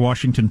Times or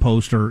Washington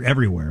Post or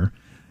everywhere.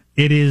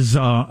 It is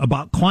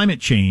about climate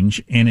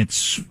change, and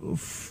it's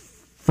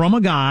from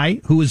a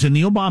guy who was in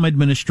the Obama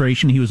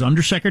administration. He was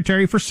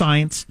Undersecretary for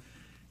Science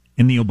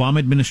in the Obama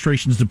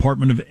administration's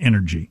Department of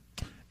Energy.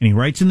 And he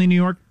writes in the New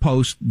York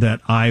Post that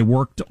I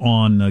worked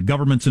on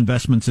government's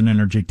investments in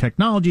energy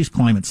technologies,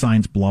 climate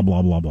science, blah,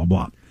 blah, blah, blah,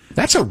 blah.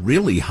 That's a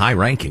really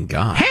high-ranking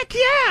guy. Heck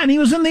yeah! And he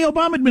was in the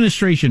Obama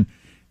administration.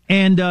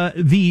 And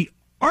the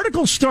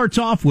article starts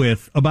off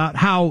with about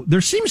how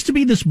there seems to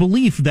be this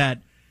belief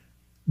that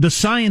the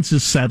science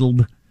is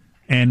settled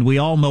and we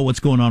all know what's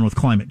going on with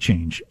climate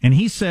change. And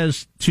he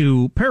says,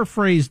 to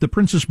paraphrase The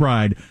Princess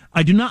Bride,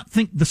 I do not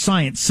think the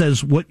science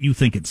says what you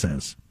think it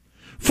says.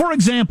 For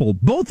example,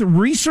 both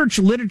research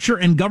literature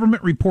and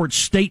government reports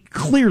state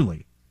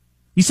clearly.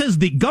 He says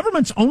the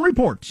government's own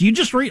reports, you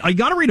just read, I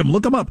got to read them,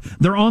 look them up,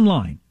 they're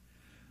online.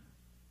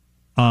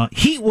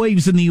 Heat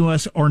waves in the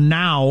U.S. are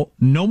now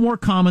no more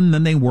common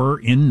than they were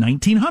in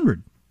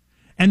 1900.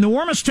 And the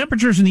warmest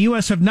temperatures in the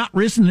U.S. have not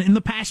risen in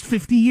the past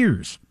 50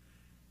 years.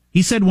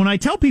 He said, when I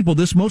tell people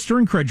this, most are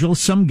incredulous,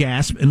 some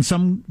gasp, and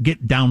some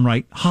get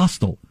downright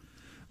hostile.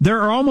 There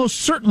are almost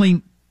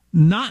certainly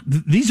not,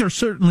 these are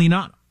certainly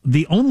not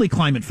the only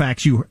climate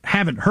facts you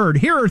haven't heard.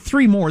 Here are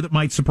three more that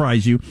might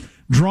surprise you,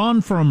 drawn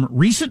from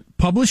recent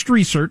published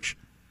research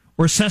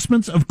or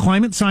assessments of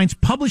climate science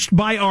published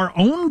by our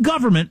own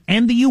government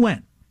and the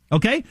UN.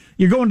 Okay?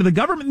 You're going to the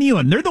government and the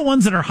UN. They're the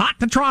ones that are hot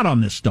to trot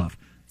on this stuff.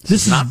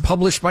 This is not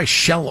published by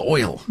Shell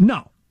Oil.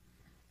 No.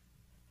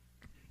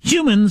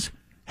 Humans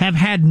have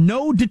had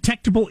no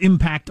detectable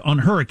impact on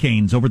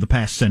hurricanes over the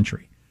past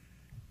century.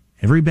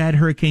 Every bad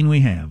hurricane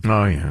we have,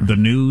 the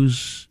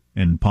news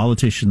and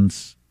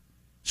politicians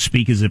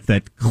speak as if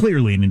that's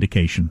clearly an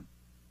indication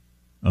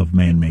of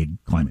man-made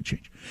climate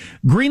change.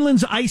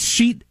 Greenland's ice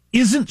sheet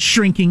isn't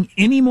shrinking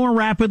any more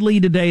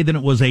rapidly today than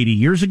it was 80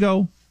 years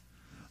ago.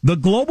 The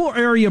global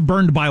area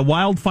burned by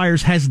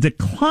wildfires has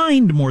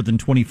declined more than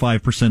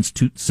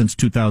 25% since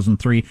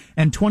 2003,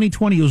 and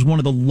 2020 was one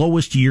of the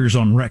lowest years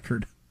on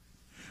record.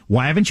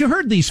 Why haven't you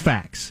heard these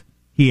facts?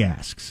 He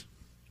asks.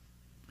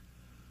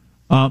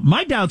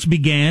 My doubts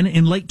began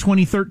in late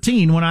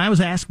 2013 when I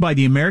was asked by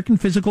the American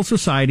Physical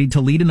Society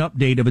to lead an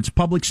update of its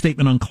public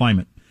statement on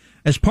climate.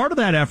 As part of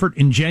that effort,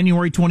 in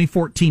January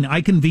 2014, I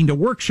convened a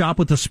workshop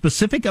with a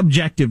specific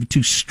objective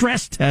to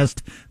stress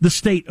test the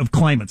state of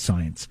climate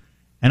science.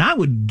 And I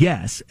would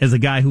guess, as a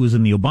guy who was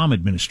in the Obama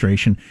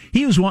administration,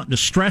 he was wanting to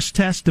stress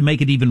test to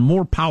make it even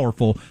more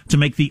powerful to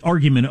make the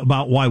argument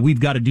about why we've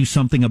got to do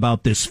something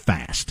about this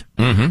fast.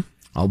 Mm-hmm.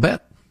 I'll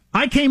bet.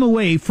 I came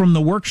away from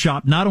the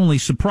workshop not only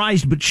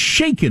surprised but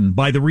shaken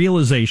by the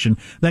realization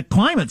that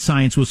climate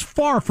science was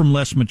far from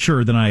less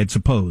mature than I had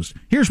supposed.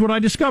 Here's what I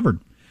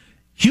discovered.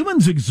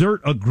 Humans exert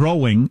a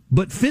growing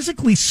but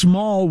physically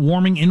small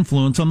warming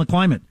influence on the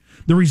climate.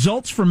 The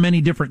results from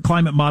many different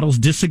climate models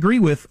disagree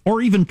with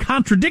or even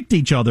contradict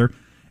each other,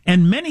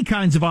 and many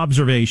kinds of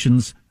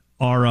observations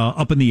are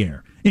up in the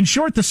air. In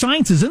short, the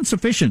science is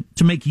insufficient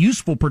to make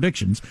useful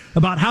predictions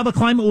about how the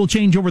climate will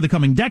change over the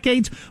coming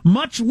decades,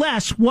 much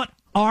less what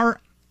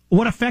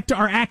effect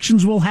our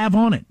actions will have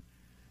on it.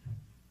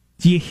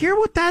 Do you hear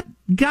what the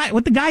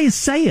guy is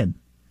saying?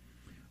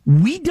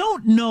 We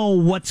don't know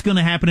what's going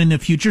to happen in the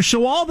future.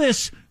 So all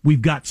this,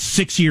 we've got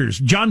 6 years.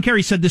 John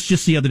Kerry said this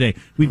just the other day.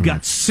 We've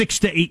got 6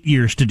 to 8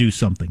 years to do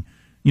something.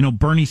 You know,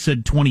 Bernie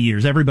said 20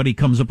 years. Everybody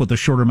comes up with a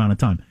shorter amount of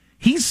time.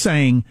 He's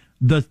saying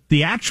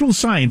the actual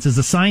science, as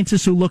a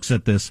scientist who looks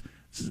at this,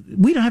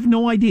 we have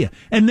no idea.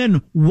 And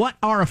then what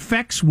our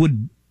effects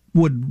would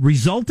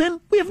result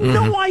in, we have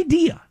no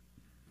idea.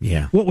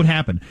 Yeah. What would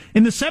happen.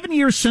 In the 7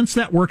 years since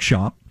that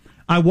workshop,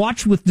 I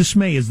watched with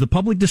dismay as the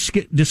public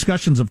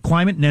discussions of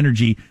climate and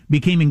energy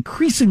became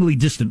increasingly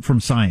distant from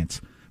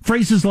science.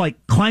 Phrases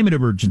like climate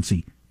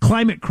emergency,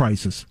 climate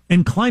crisis,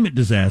 and climate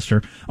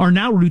disaster are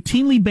now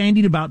routinely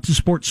bandied about to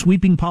support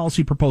sweeping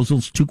policy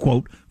proposals to,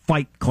 quote,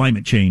 fight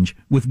climate change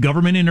with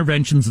government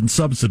interventions and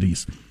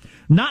subsidies.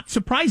 Not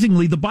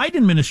surprisingly, the Biden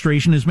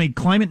administration has made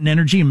climate and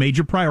energy a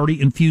major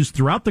priority infused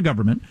throughout the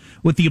government,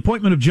 with the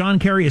appointment of John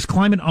Kerry as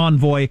climate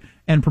envoy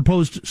and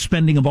proposed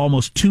spending of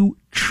almost $2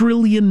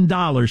 trillion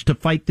to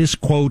fight this,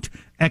 quote,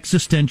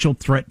 existential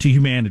threat to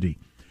humanity.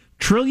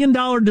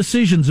 Trillion-dollar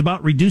decisions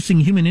about reducing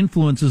human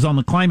influences on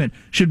the climate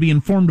should be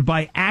informed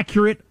by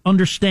accurate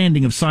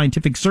understanding of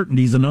scientific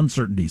certainties and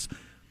uncertainties.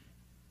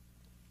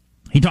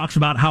 He talks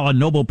about how a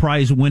Nobel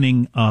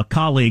Prize-winning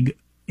colleague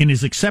in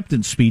his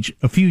acceptance speech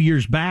a few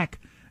years back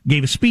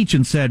gave a speech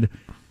and said,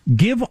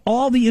 give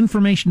all the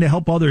information to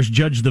help others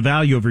judge the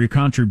value of your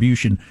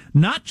contribution,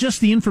 not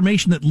just the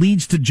information that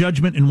leads to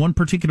judgment in one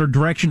particular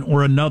direction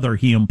or another,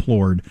 he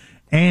implored.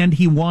 And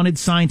he wanted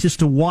scientists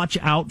to watch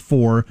out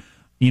for,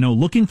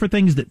 looking for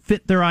things that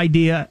fit their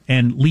idea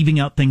and leaving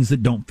out things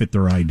that don't fit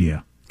their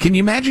idea. Can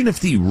you imagine if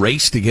the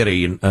race to get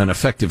an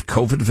effective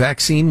COVID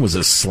vaccine was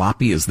as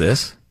sloppy as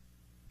this?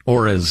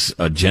 Or as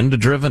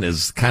agenda-driven,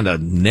 as kind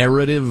of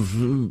narrative,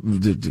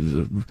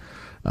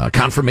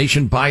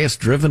 confirmation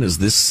bias-driven as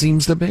this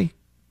seems to be?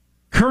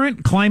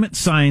 Current climate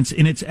science,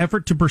 in its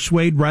effort to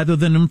persuade rather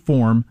than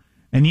inform,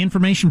 and the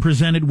information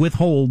presented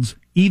withholds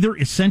either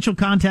essential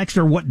context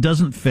or what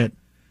doesn't fit.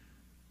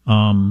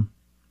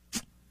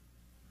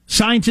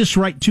 Scientists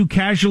write too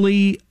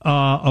casually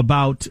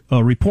about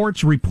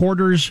reports.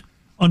 Reporters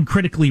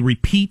uncritically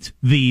repeat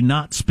the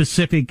not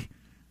specific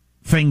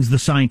things the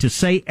scientists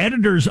say.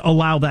 Editors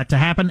allow that to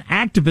happen.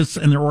 Activists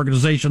and their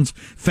organizations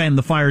fan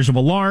the fires of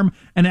alarm,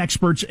 and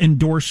experts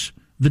endorse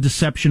the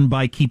deception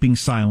by keeping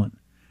silent.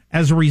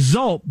 As a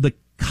result, the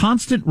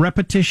constant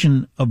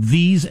repetition of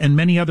these and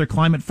many other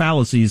climate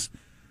fallacies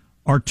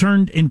are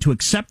turned into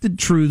accepted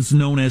truths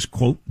known as,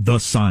 quote, the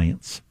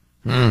science.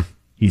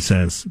 He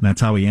says.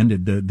 That's how he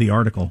ended the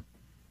article.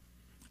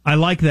 I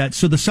like that.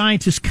 So the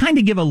scientists kind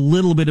of give a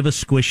little bit of a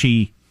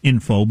squishy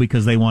info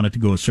because they want it to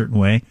go a certain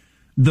way.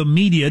 The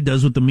media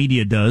does what the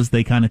media does.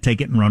 They kind of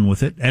take it and run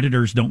with it.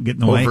 Editors don't get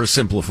in the way.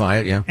 Oversimplify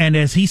it, yeah. And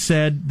as he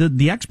said,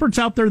 the experts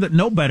out there that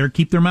know better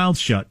keep their mouths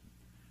shut.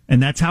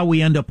 And that's how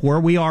we end up where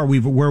we are,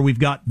 where we've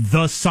got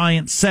the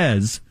science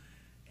says.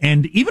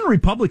 And even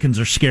Republicans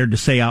are scared to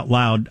say out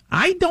loud,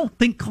 I don't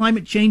think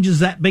climate change is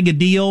that big a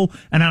deal,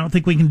 and I don't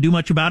think we can do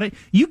much about it.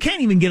 You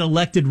can't even get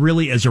elected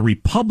really as a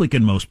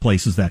Republican most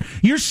places that.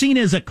 You're seen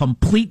as a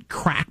complete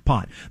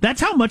crackpot.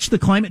 That's how much the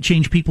climate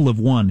change people have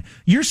won.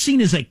 You're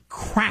seen as a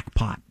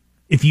crackpot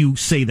if you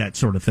say that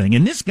sort of thing.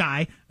 And this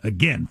guy,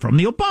 again, from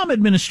the Obama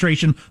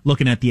administration,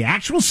 looking at the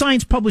actual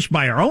science published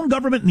by our own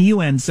government and the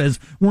UN, says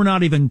we're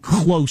not even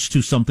close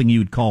to something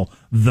you'd call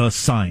the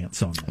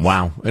science on this.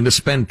 Wow. And to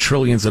spend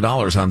trillions of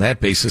dollars on that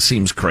basis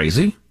seems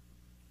crazy.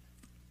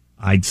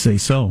 I'd say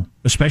so,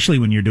 especially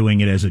when you're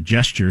doing it as a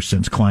gesture,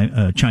 since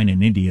China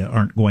and India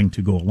aren't going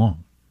to go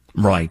along.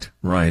 Right.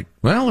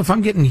 Well, if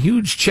I'm getting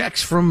huge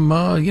checks from,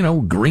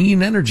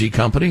 green energy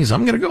companies,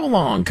 I'm going to go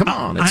along. Come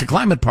on. It's a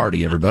climate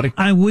party, everybody.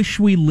 I wish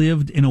we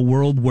lived in a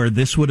world where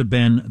this would have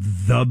been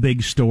the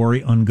big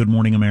story on Good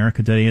Morning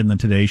America today and the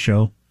Today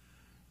Show.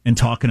 and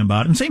talking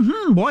about it and saying,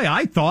 boy,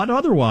 I thought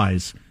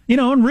otherwise.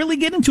 And really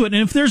get into it.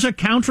 And if there's a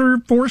counter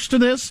force to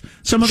this,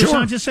 some other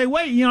scientists say,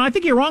 wait, I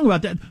think you're wrong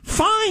about that.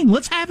 Fine,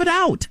 let's have it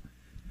out.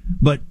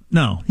 But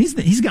no, he's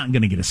not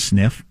going to get a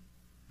sniff.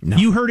 No.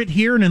 You heard it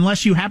here, and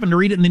unless you happen to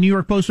read it in the New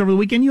York Post over the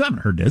weekend, you haven't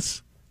heard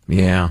this.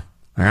 Yeah.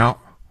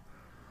 Well,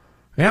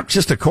 yep,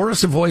 just a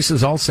chorus of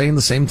voices all saying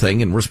the same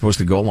thing, and we're supposed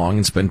to go along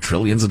and spend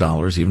trillions of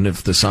dollars, even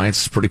if the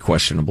science is pretty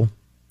questionable.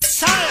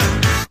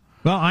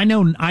 Well, I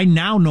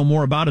now know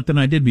more about it than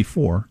I did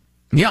before.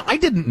 Yeah, I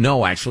didn't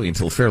know, actually,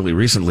 until fairly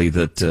recently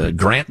that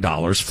grant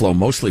dollars flow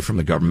mostly from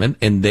the government,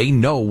 and they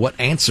know what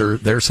answer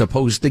they're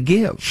supposed to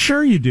give.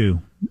 Sure you do.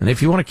 And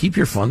if you want to keep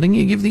your funding,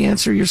 you give the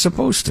answer you're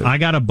supposed to. I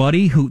got a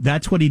buddy who,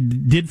 that's what he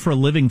did for a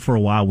living for a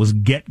while, was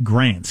get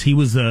grants. He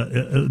was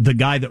the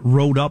guy that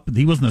wrote up,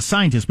 he wasn't a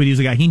scientist, but he was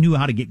a guy, he knew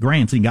how to get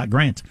grants, and he got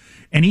grants.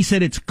 And he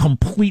said it's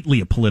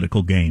completely a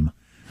political game.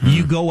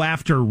 You go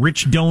after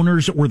rich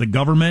donors or the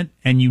government,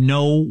 and you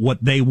know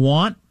what they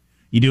want.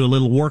 You do a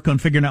little work on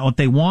figuring out what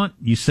they want.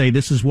 You say,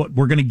 this is what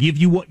we're going to give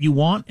you what you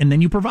want, and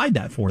then you provide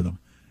that for them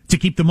to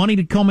keep the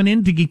money coming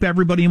in, to keep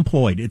everybody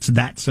employed. It's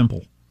that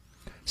simple.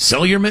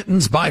 Sell your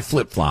mittens, buy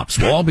flip-flops.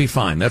 We'll all be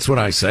fine. That's what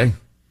I say.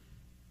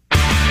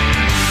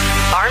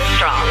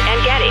 Armstrong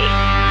and Getty.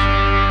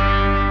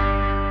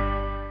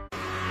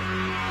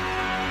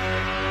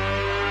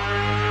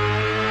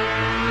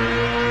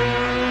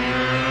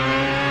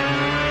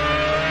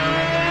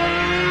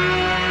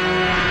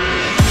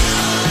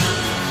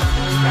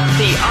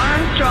 The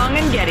Armstrong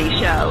and Getty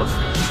Show.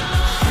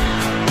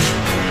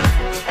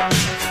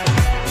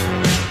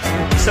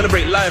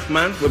 Celebrate life,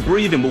 man. We're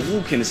breathing, we're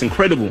walking. It's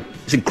incredible.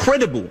 It's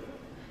incredible.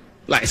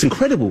 Like, it's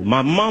incredible.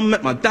 My mum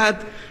met my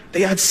dad.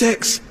 They had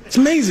sex. It's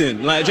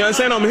amazing. Like, do you know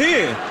what I'm saying? I'm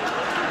here.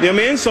 You know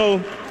what I mean?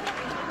 So,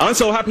 I'm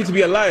so happy to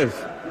be alive.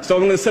 So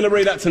I'm going to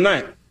celebrate that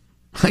tonight.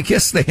 I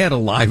guess they had a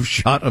live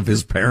shot of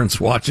his parents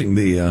watching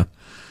the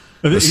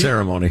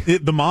ceremony.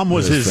 The mom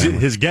was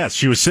his guest.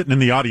 She was sitting in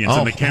the audience,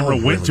 and the camera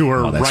went to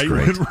her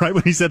right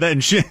when he said that,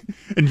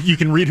 and you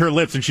can read her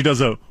lips, and she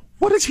does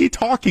what is he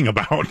talking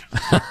about?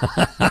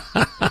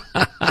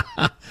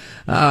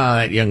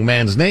 That young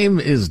man's name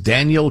is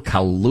Daniel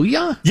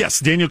Kaluuya?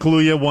 Yes, Daniel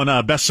Kaluuya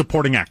won Best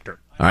Supporting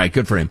Actor. All right,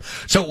 good for him.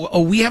 So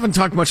we haven't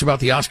talked much about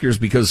the Oscars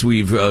because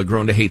we've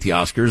grown to hate the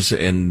Oscars,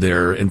 and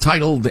they're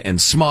entitled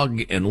and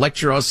smug and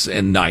lecture us,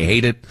 and I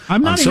hate it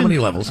on so many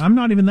levels. I'm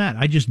not even that.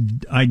 I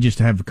just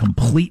have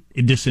complete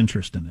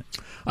disinterest in it.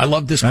 I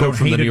love this quote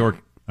from the New York.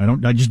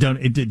 I just don't.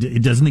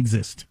 It doesn't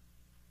exist.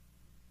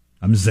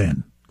 I'm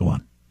zen. Go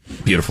on.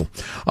 Beautiful.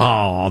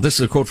 Oh, this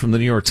is a quote from the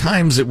New York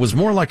Times. It was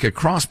more like a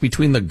cross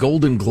between the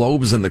Golden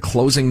Globes and the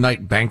closing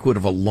night banquet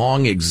of a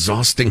long,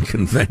 exhausting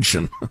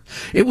convention.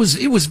 It was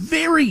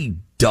very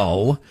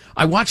dull.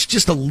 I watched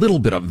just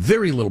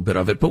very little bit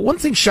of it, but one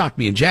thing shocked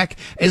me, and Jack,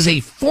 as a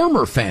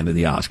former fan of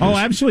the Oscars. Oh,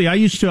 absolutely.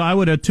 I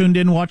would have tuned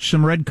in, watched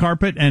some red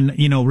carpet, and,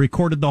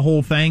 recorded the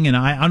whole thing, and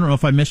I don't know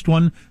if I missed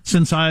one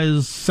since I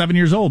was 7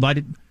 years old.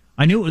 I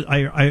knew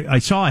I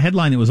saw a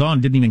headline that was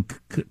on, didn't even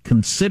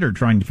consider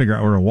trying to figure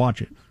out where to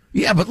watch it.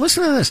 Yeah, but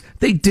listen to this.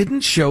 They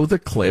didn't show the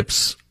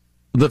clips,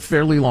 the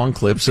fairly long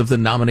clips of the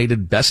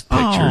nominated Best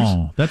Pictures.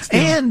 Oh, that's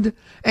and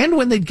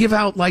when they'd give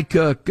out like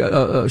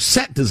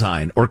set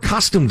design or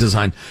costume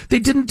design, they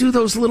didn't do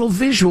those little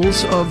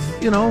visuals of,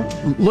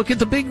 look at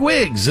the big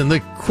wigs and the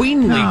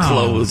queenly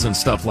clothes and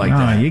stuff like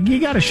that. You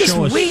got to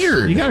show us.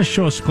 Weird. You got to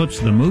show us clips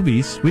of the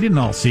movies. We didn't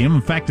all see them.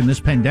 In fact, in this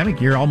pandemic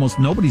year, almost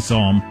nobody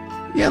saw them.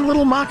 Yeah,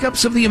 little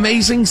mock-ups of the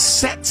amazing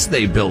sets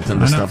they built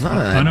and stuff.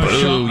 I know,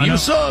 Boo, you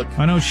suck.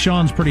 I know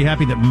Sean's pretty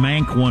happy that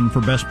Mank won for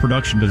Best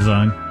Production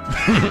Design.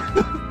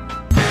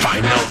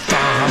 Final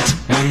Thoughts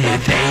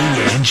with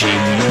A&G.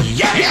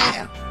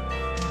 Yeah!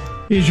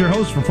 He's your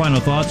host for Final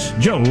Thoughts,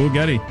 Joe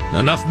Getty.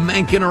 Enough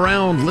manking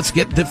around. Let's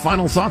get the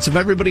final thoughts of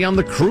everybody on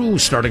the crew,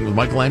 starting with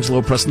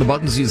Michelangelo pressing the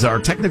buttons. He's our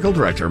technical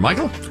director.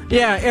 Michael?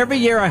 Yeah, every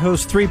year I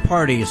host 3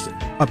 parties.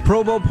 A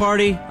Pro Bowl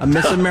party, a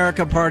Miss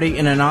America party,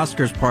 and an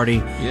Oscars party.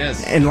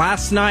 Yes. And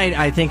last night,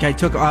 I think I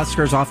took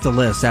Oscars off the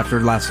list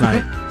after last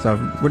night. So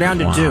we're down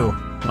to 2.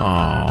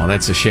 Oh,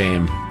 that's a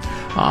shame.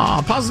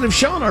 Positive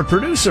Sean, our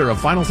producer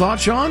of Final Thought.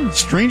 Sean?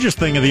 Strangest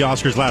thing of the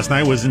Oscars last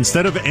night was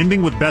instead of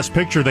ending with Best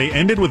Picture, they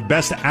ended with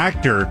Best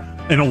Actor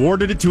and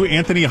awarded it to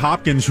Anthony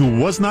Hopkins, who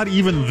was not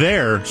even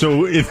there.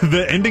 So if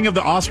the ending of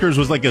the Oscars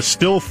was like a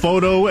still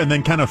photo and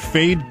then kind of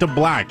fade to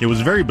black. It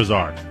was very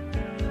bizarre.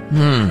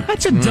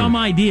 That's a dumb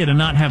idea to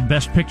not have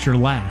Best Picture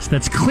last.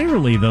 That's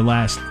clearly the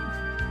last.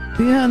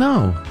 Yeah,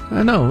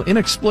 I know.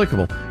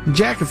 Inexplicable.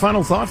 Jack, a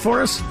final thought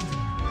for us?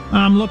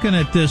 I'm looking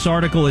at this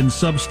article in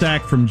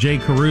Substack from Jay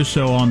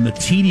Caruso on the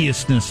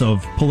tediousness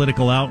of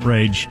political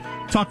outrage.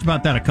 Talked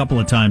about that a couple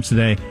of times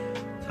today.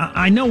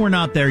 I know we're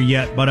not there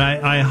yet, but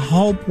I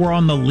hope we're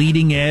on the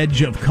leading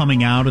edge of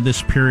coming out of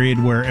this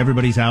period where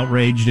everybody's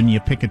outraged and you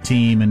pick a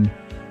team and,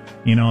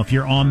 if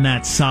you're on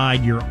that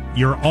side,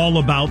 you're all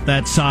about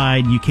that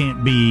side. You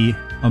can't be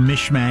a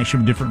mishmash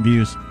of different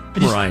views.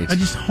 I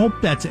just hope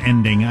that's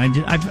ending.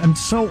 I'm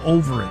so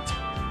over it.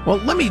 Well,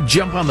 let me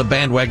jump on the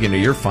bandwagon to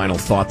your final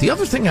thought. The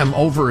other thing I'm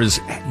over is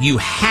you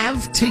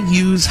have to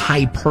use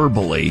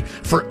hyperbole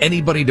for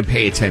anybody to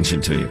pay attention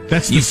to you.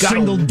 That's the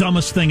single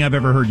dumbest thing I've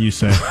ever heard you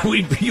say.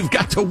 You've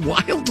got to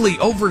wildly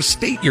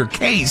overstate your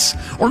case,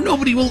 or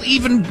nobody will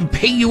even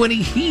pay you any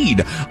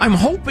heed. I'm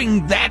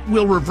hoping that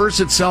will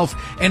reverse itself,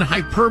 and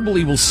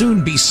hyperbole will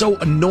soon be so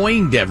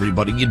annoying to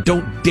everybody you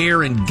don't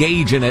dare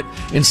engage in it.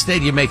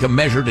 Instead, you make a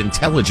measured,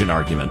 intelligent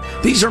argument.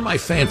 These are my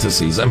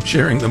fantasies. I'm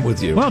sharing them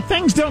with you. Well,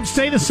 things don't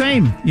stay the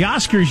same. The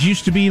Oscars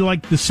used to be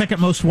like the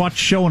second most watched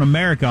show in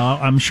America.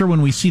 I'm sure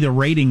when we see the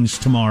ratings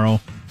tomorrow,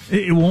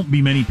 it won't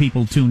be many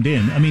people tuned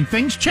in. I mean,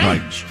 things change.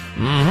 Right.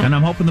 Mm-hmm. And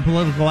I'm hoping the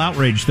political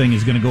outrage thing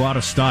is going to go out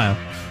of style.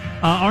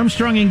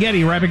 Armstrong and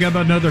Getty wrapping up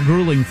another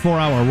grueling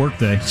 4-hour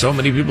workday. So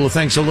many people who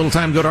think so little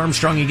time. Go to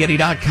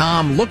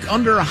ArmstrongandGetty.com. Look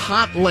under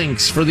hot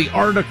links for the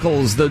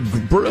articles, the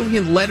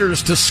brilliant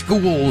letters to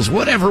schools,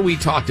 whatever we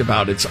talked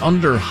about. It's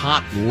under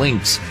hot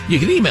links. You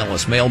can email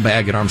us,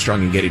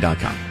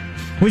 mailbag@ArmstrongandGetty.com.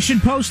 We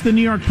should post the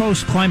New York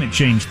Post climate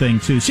change thing,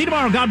 too. See you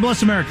tomorrow. God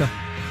bless America.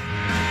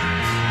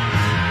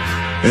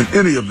 In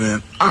any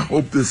event, I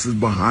hope this is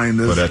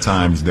behind us. But at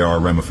times, there are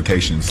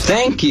ramifications.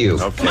 Thank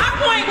you. Okay. My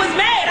point was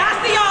made.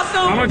 I'll see y'all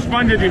soon. How much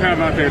fun did you have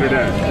out there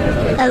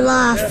today? A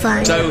lot of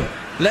fun. So,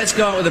 let's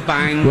go out with a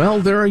bang. Well,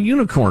 there are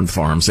unicorn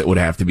farms that would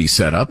have to be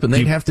set up, and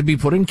they'd have to be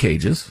put in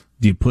cages.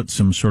 Do you put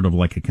some sort of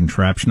like a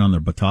contraption on their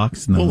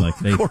buttocks and then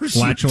they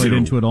flatulate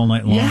into it all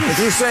night long? If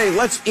you say,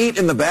 let's eat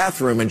in the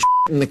bathroom and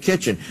in the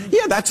kitchen,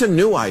 yeah, that's a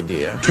new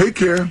idea. Take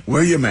care.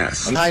 Wear your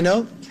mask. I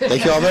know.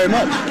 Thank you all very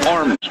much.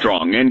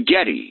 Armstrong and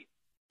Getty.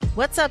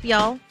 What's up,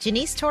 y'all?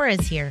 Janice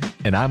Torres here.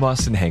 And I'm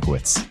Austin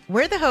Hankwitz.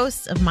 We're the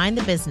hosts of Mind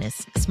the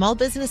Business, Small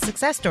Business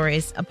Success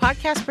Stories, a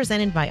podcast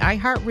presented by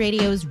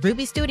iHeartRadio's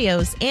Ruby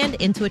Studios and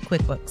Intuit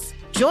QuickBooks.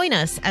 Join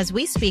us as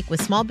we speak with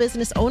small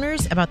business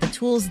owners about the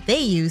tools they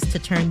use to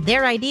turn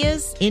their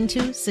ideas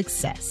into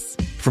success.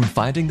 From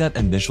finding that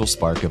initial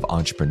spark of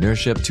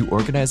entrepreneurship to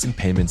organizing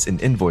payments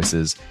and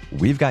invoices,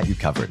 we've got you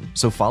covered.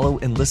 So follow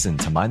and listen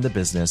to Mind the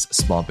Business,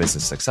 Small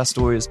Business Success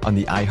Stories on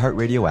the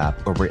iHeartRadio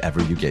app or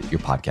wherever you get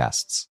your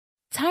podcasts.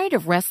 Tired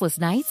of restless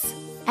nights?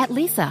 At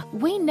Leesa,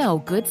 we know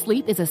good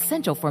sleep is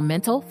essential for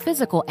mental,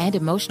 physical, and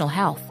emotional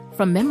health.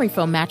 From memory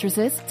foam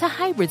mattresses to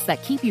hybrids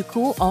that keep you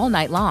cool all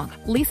night long,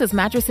 Leesa's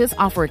mattresses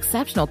offer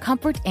exceptional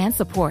comfort and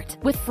support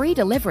with free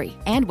delivery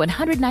and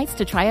 100 nights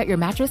to try out your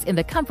mattress in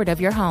the comfort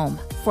of your home.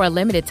 For a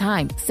limited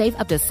time, save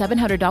up to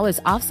 $700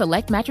 off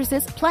select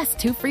mattresses plus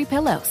 2 free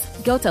pillows.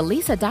 Go to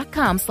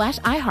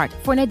Leesa.com/iHeart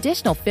for an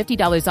additional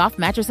 $50 off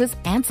mattresses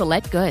and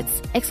select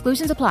goods.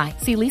 Exclusions apply.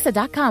 See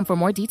Leesa.com for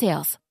more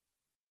details.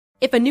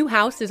 If a new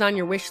house is on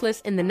your wish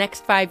list in the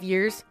next 5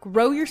 years,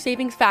 grow your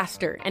savings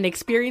faster and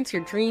experience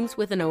your dreams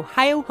with an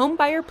Ohio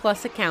Homebuyer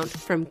Plus account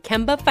from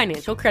Kemba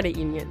Financial Credit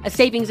Union. A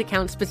savings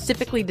account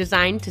specifically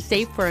designed to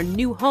save for a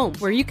new home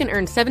where you can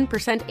earn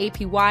 7%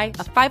 APY,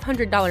 a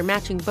 $500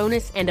 matching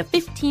bonus, and a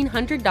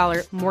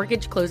 $1,500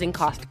 mortgage closing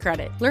cost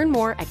credit. Learn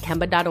more at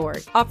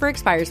Kemba.org. Offer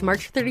expires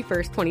March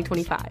 31st,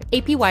 2025.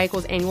 APY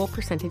equals annual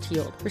percentage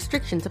yield.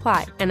 Restrictions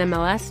apply.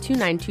 NMLS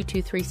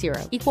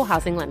 292230. Equal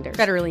housing lender.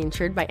 Federally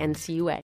insured by NCUA.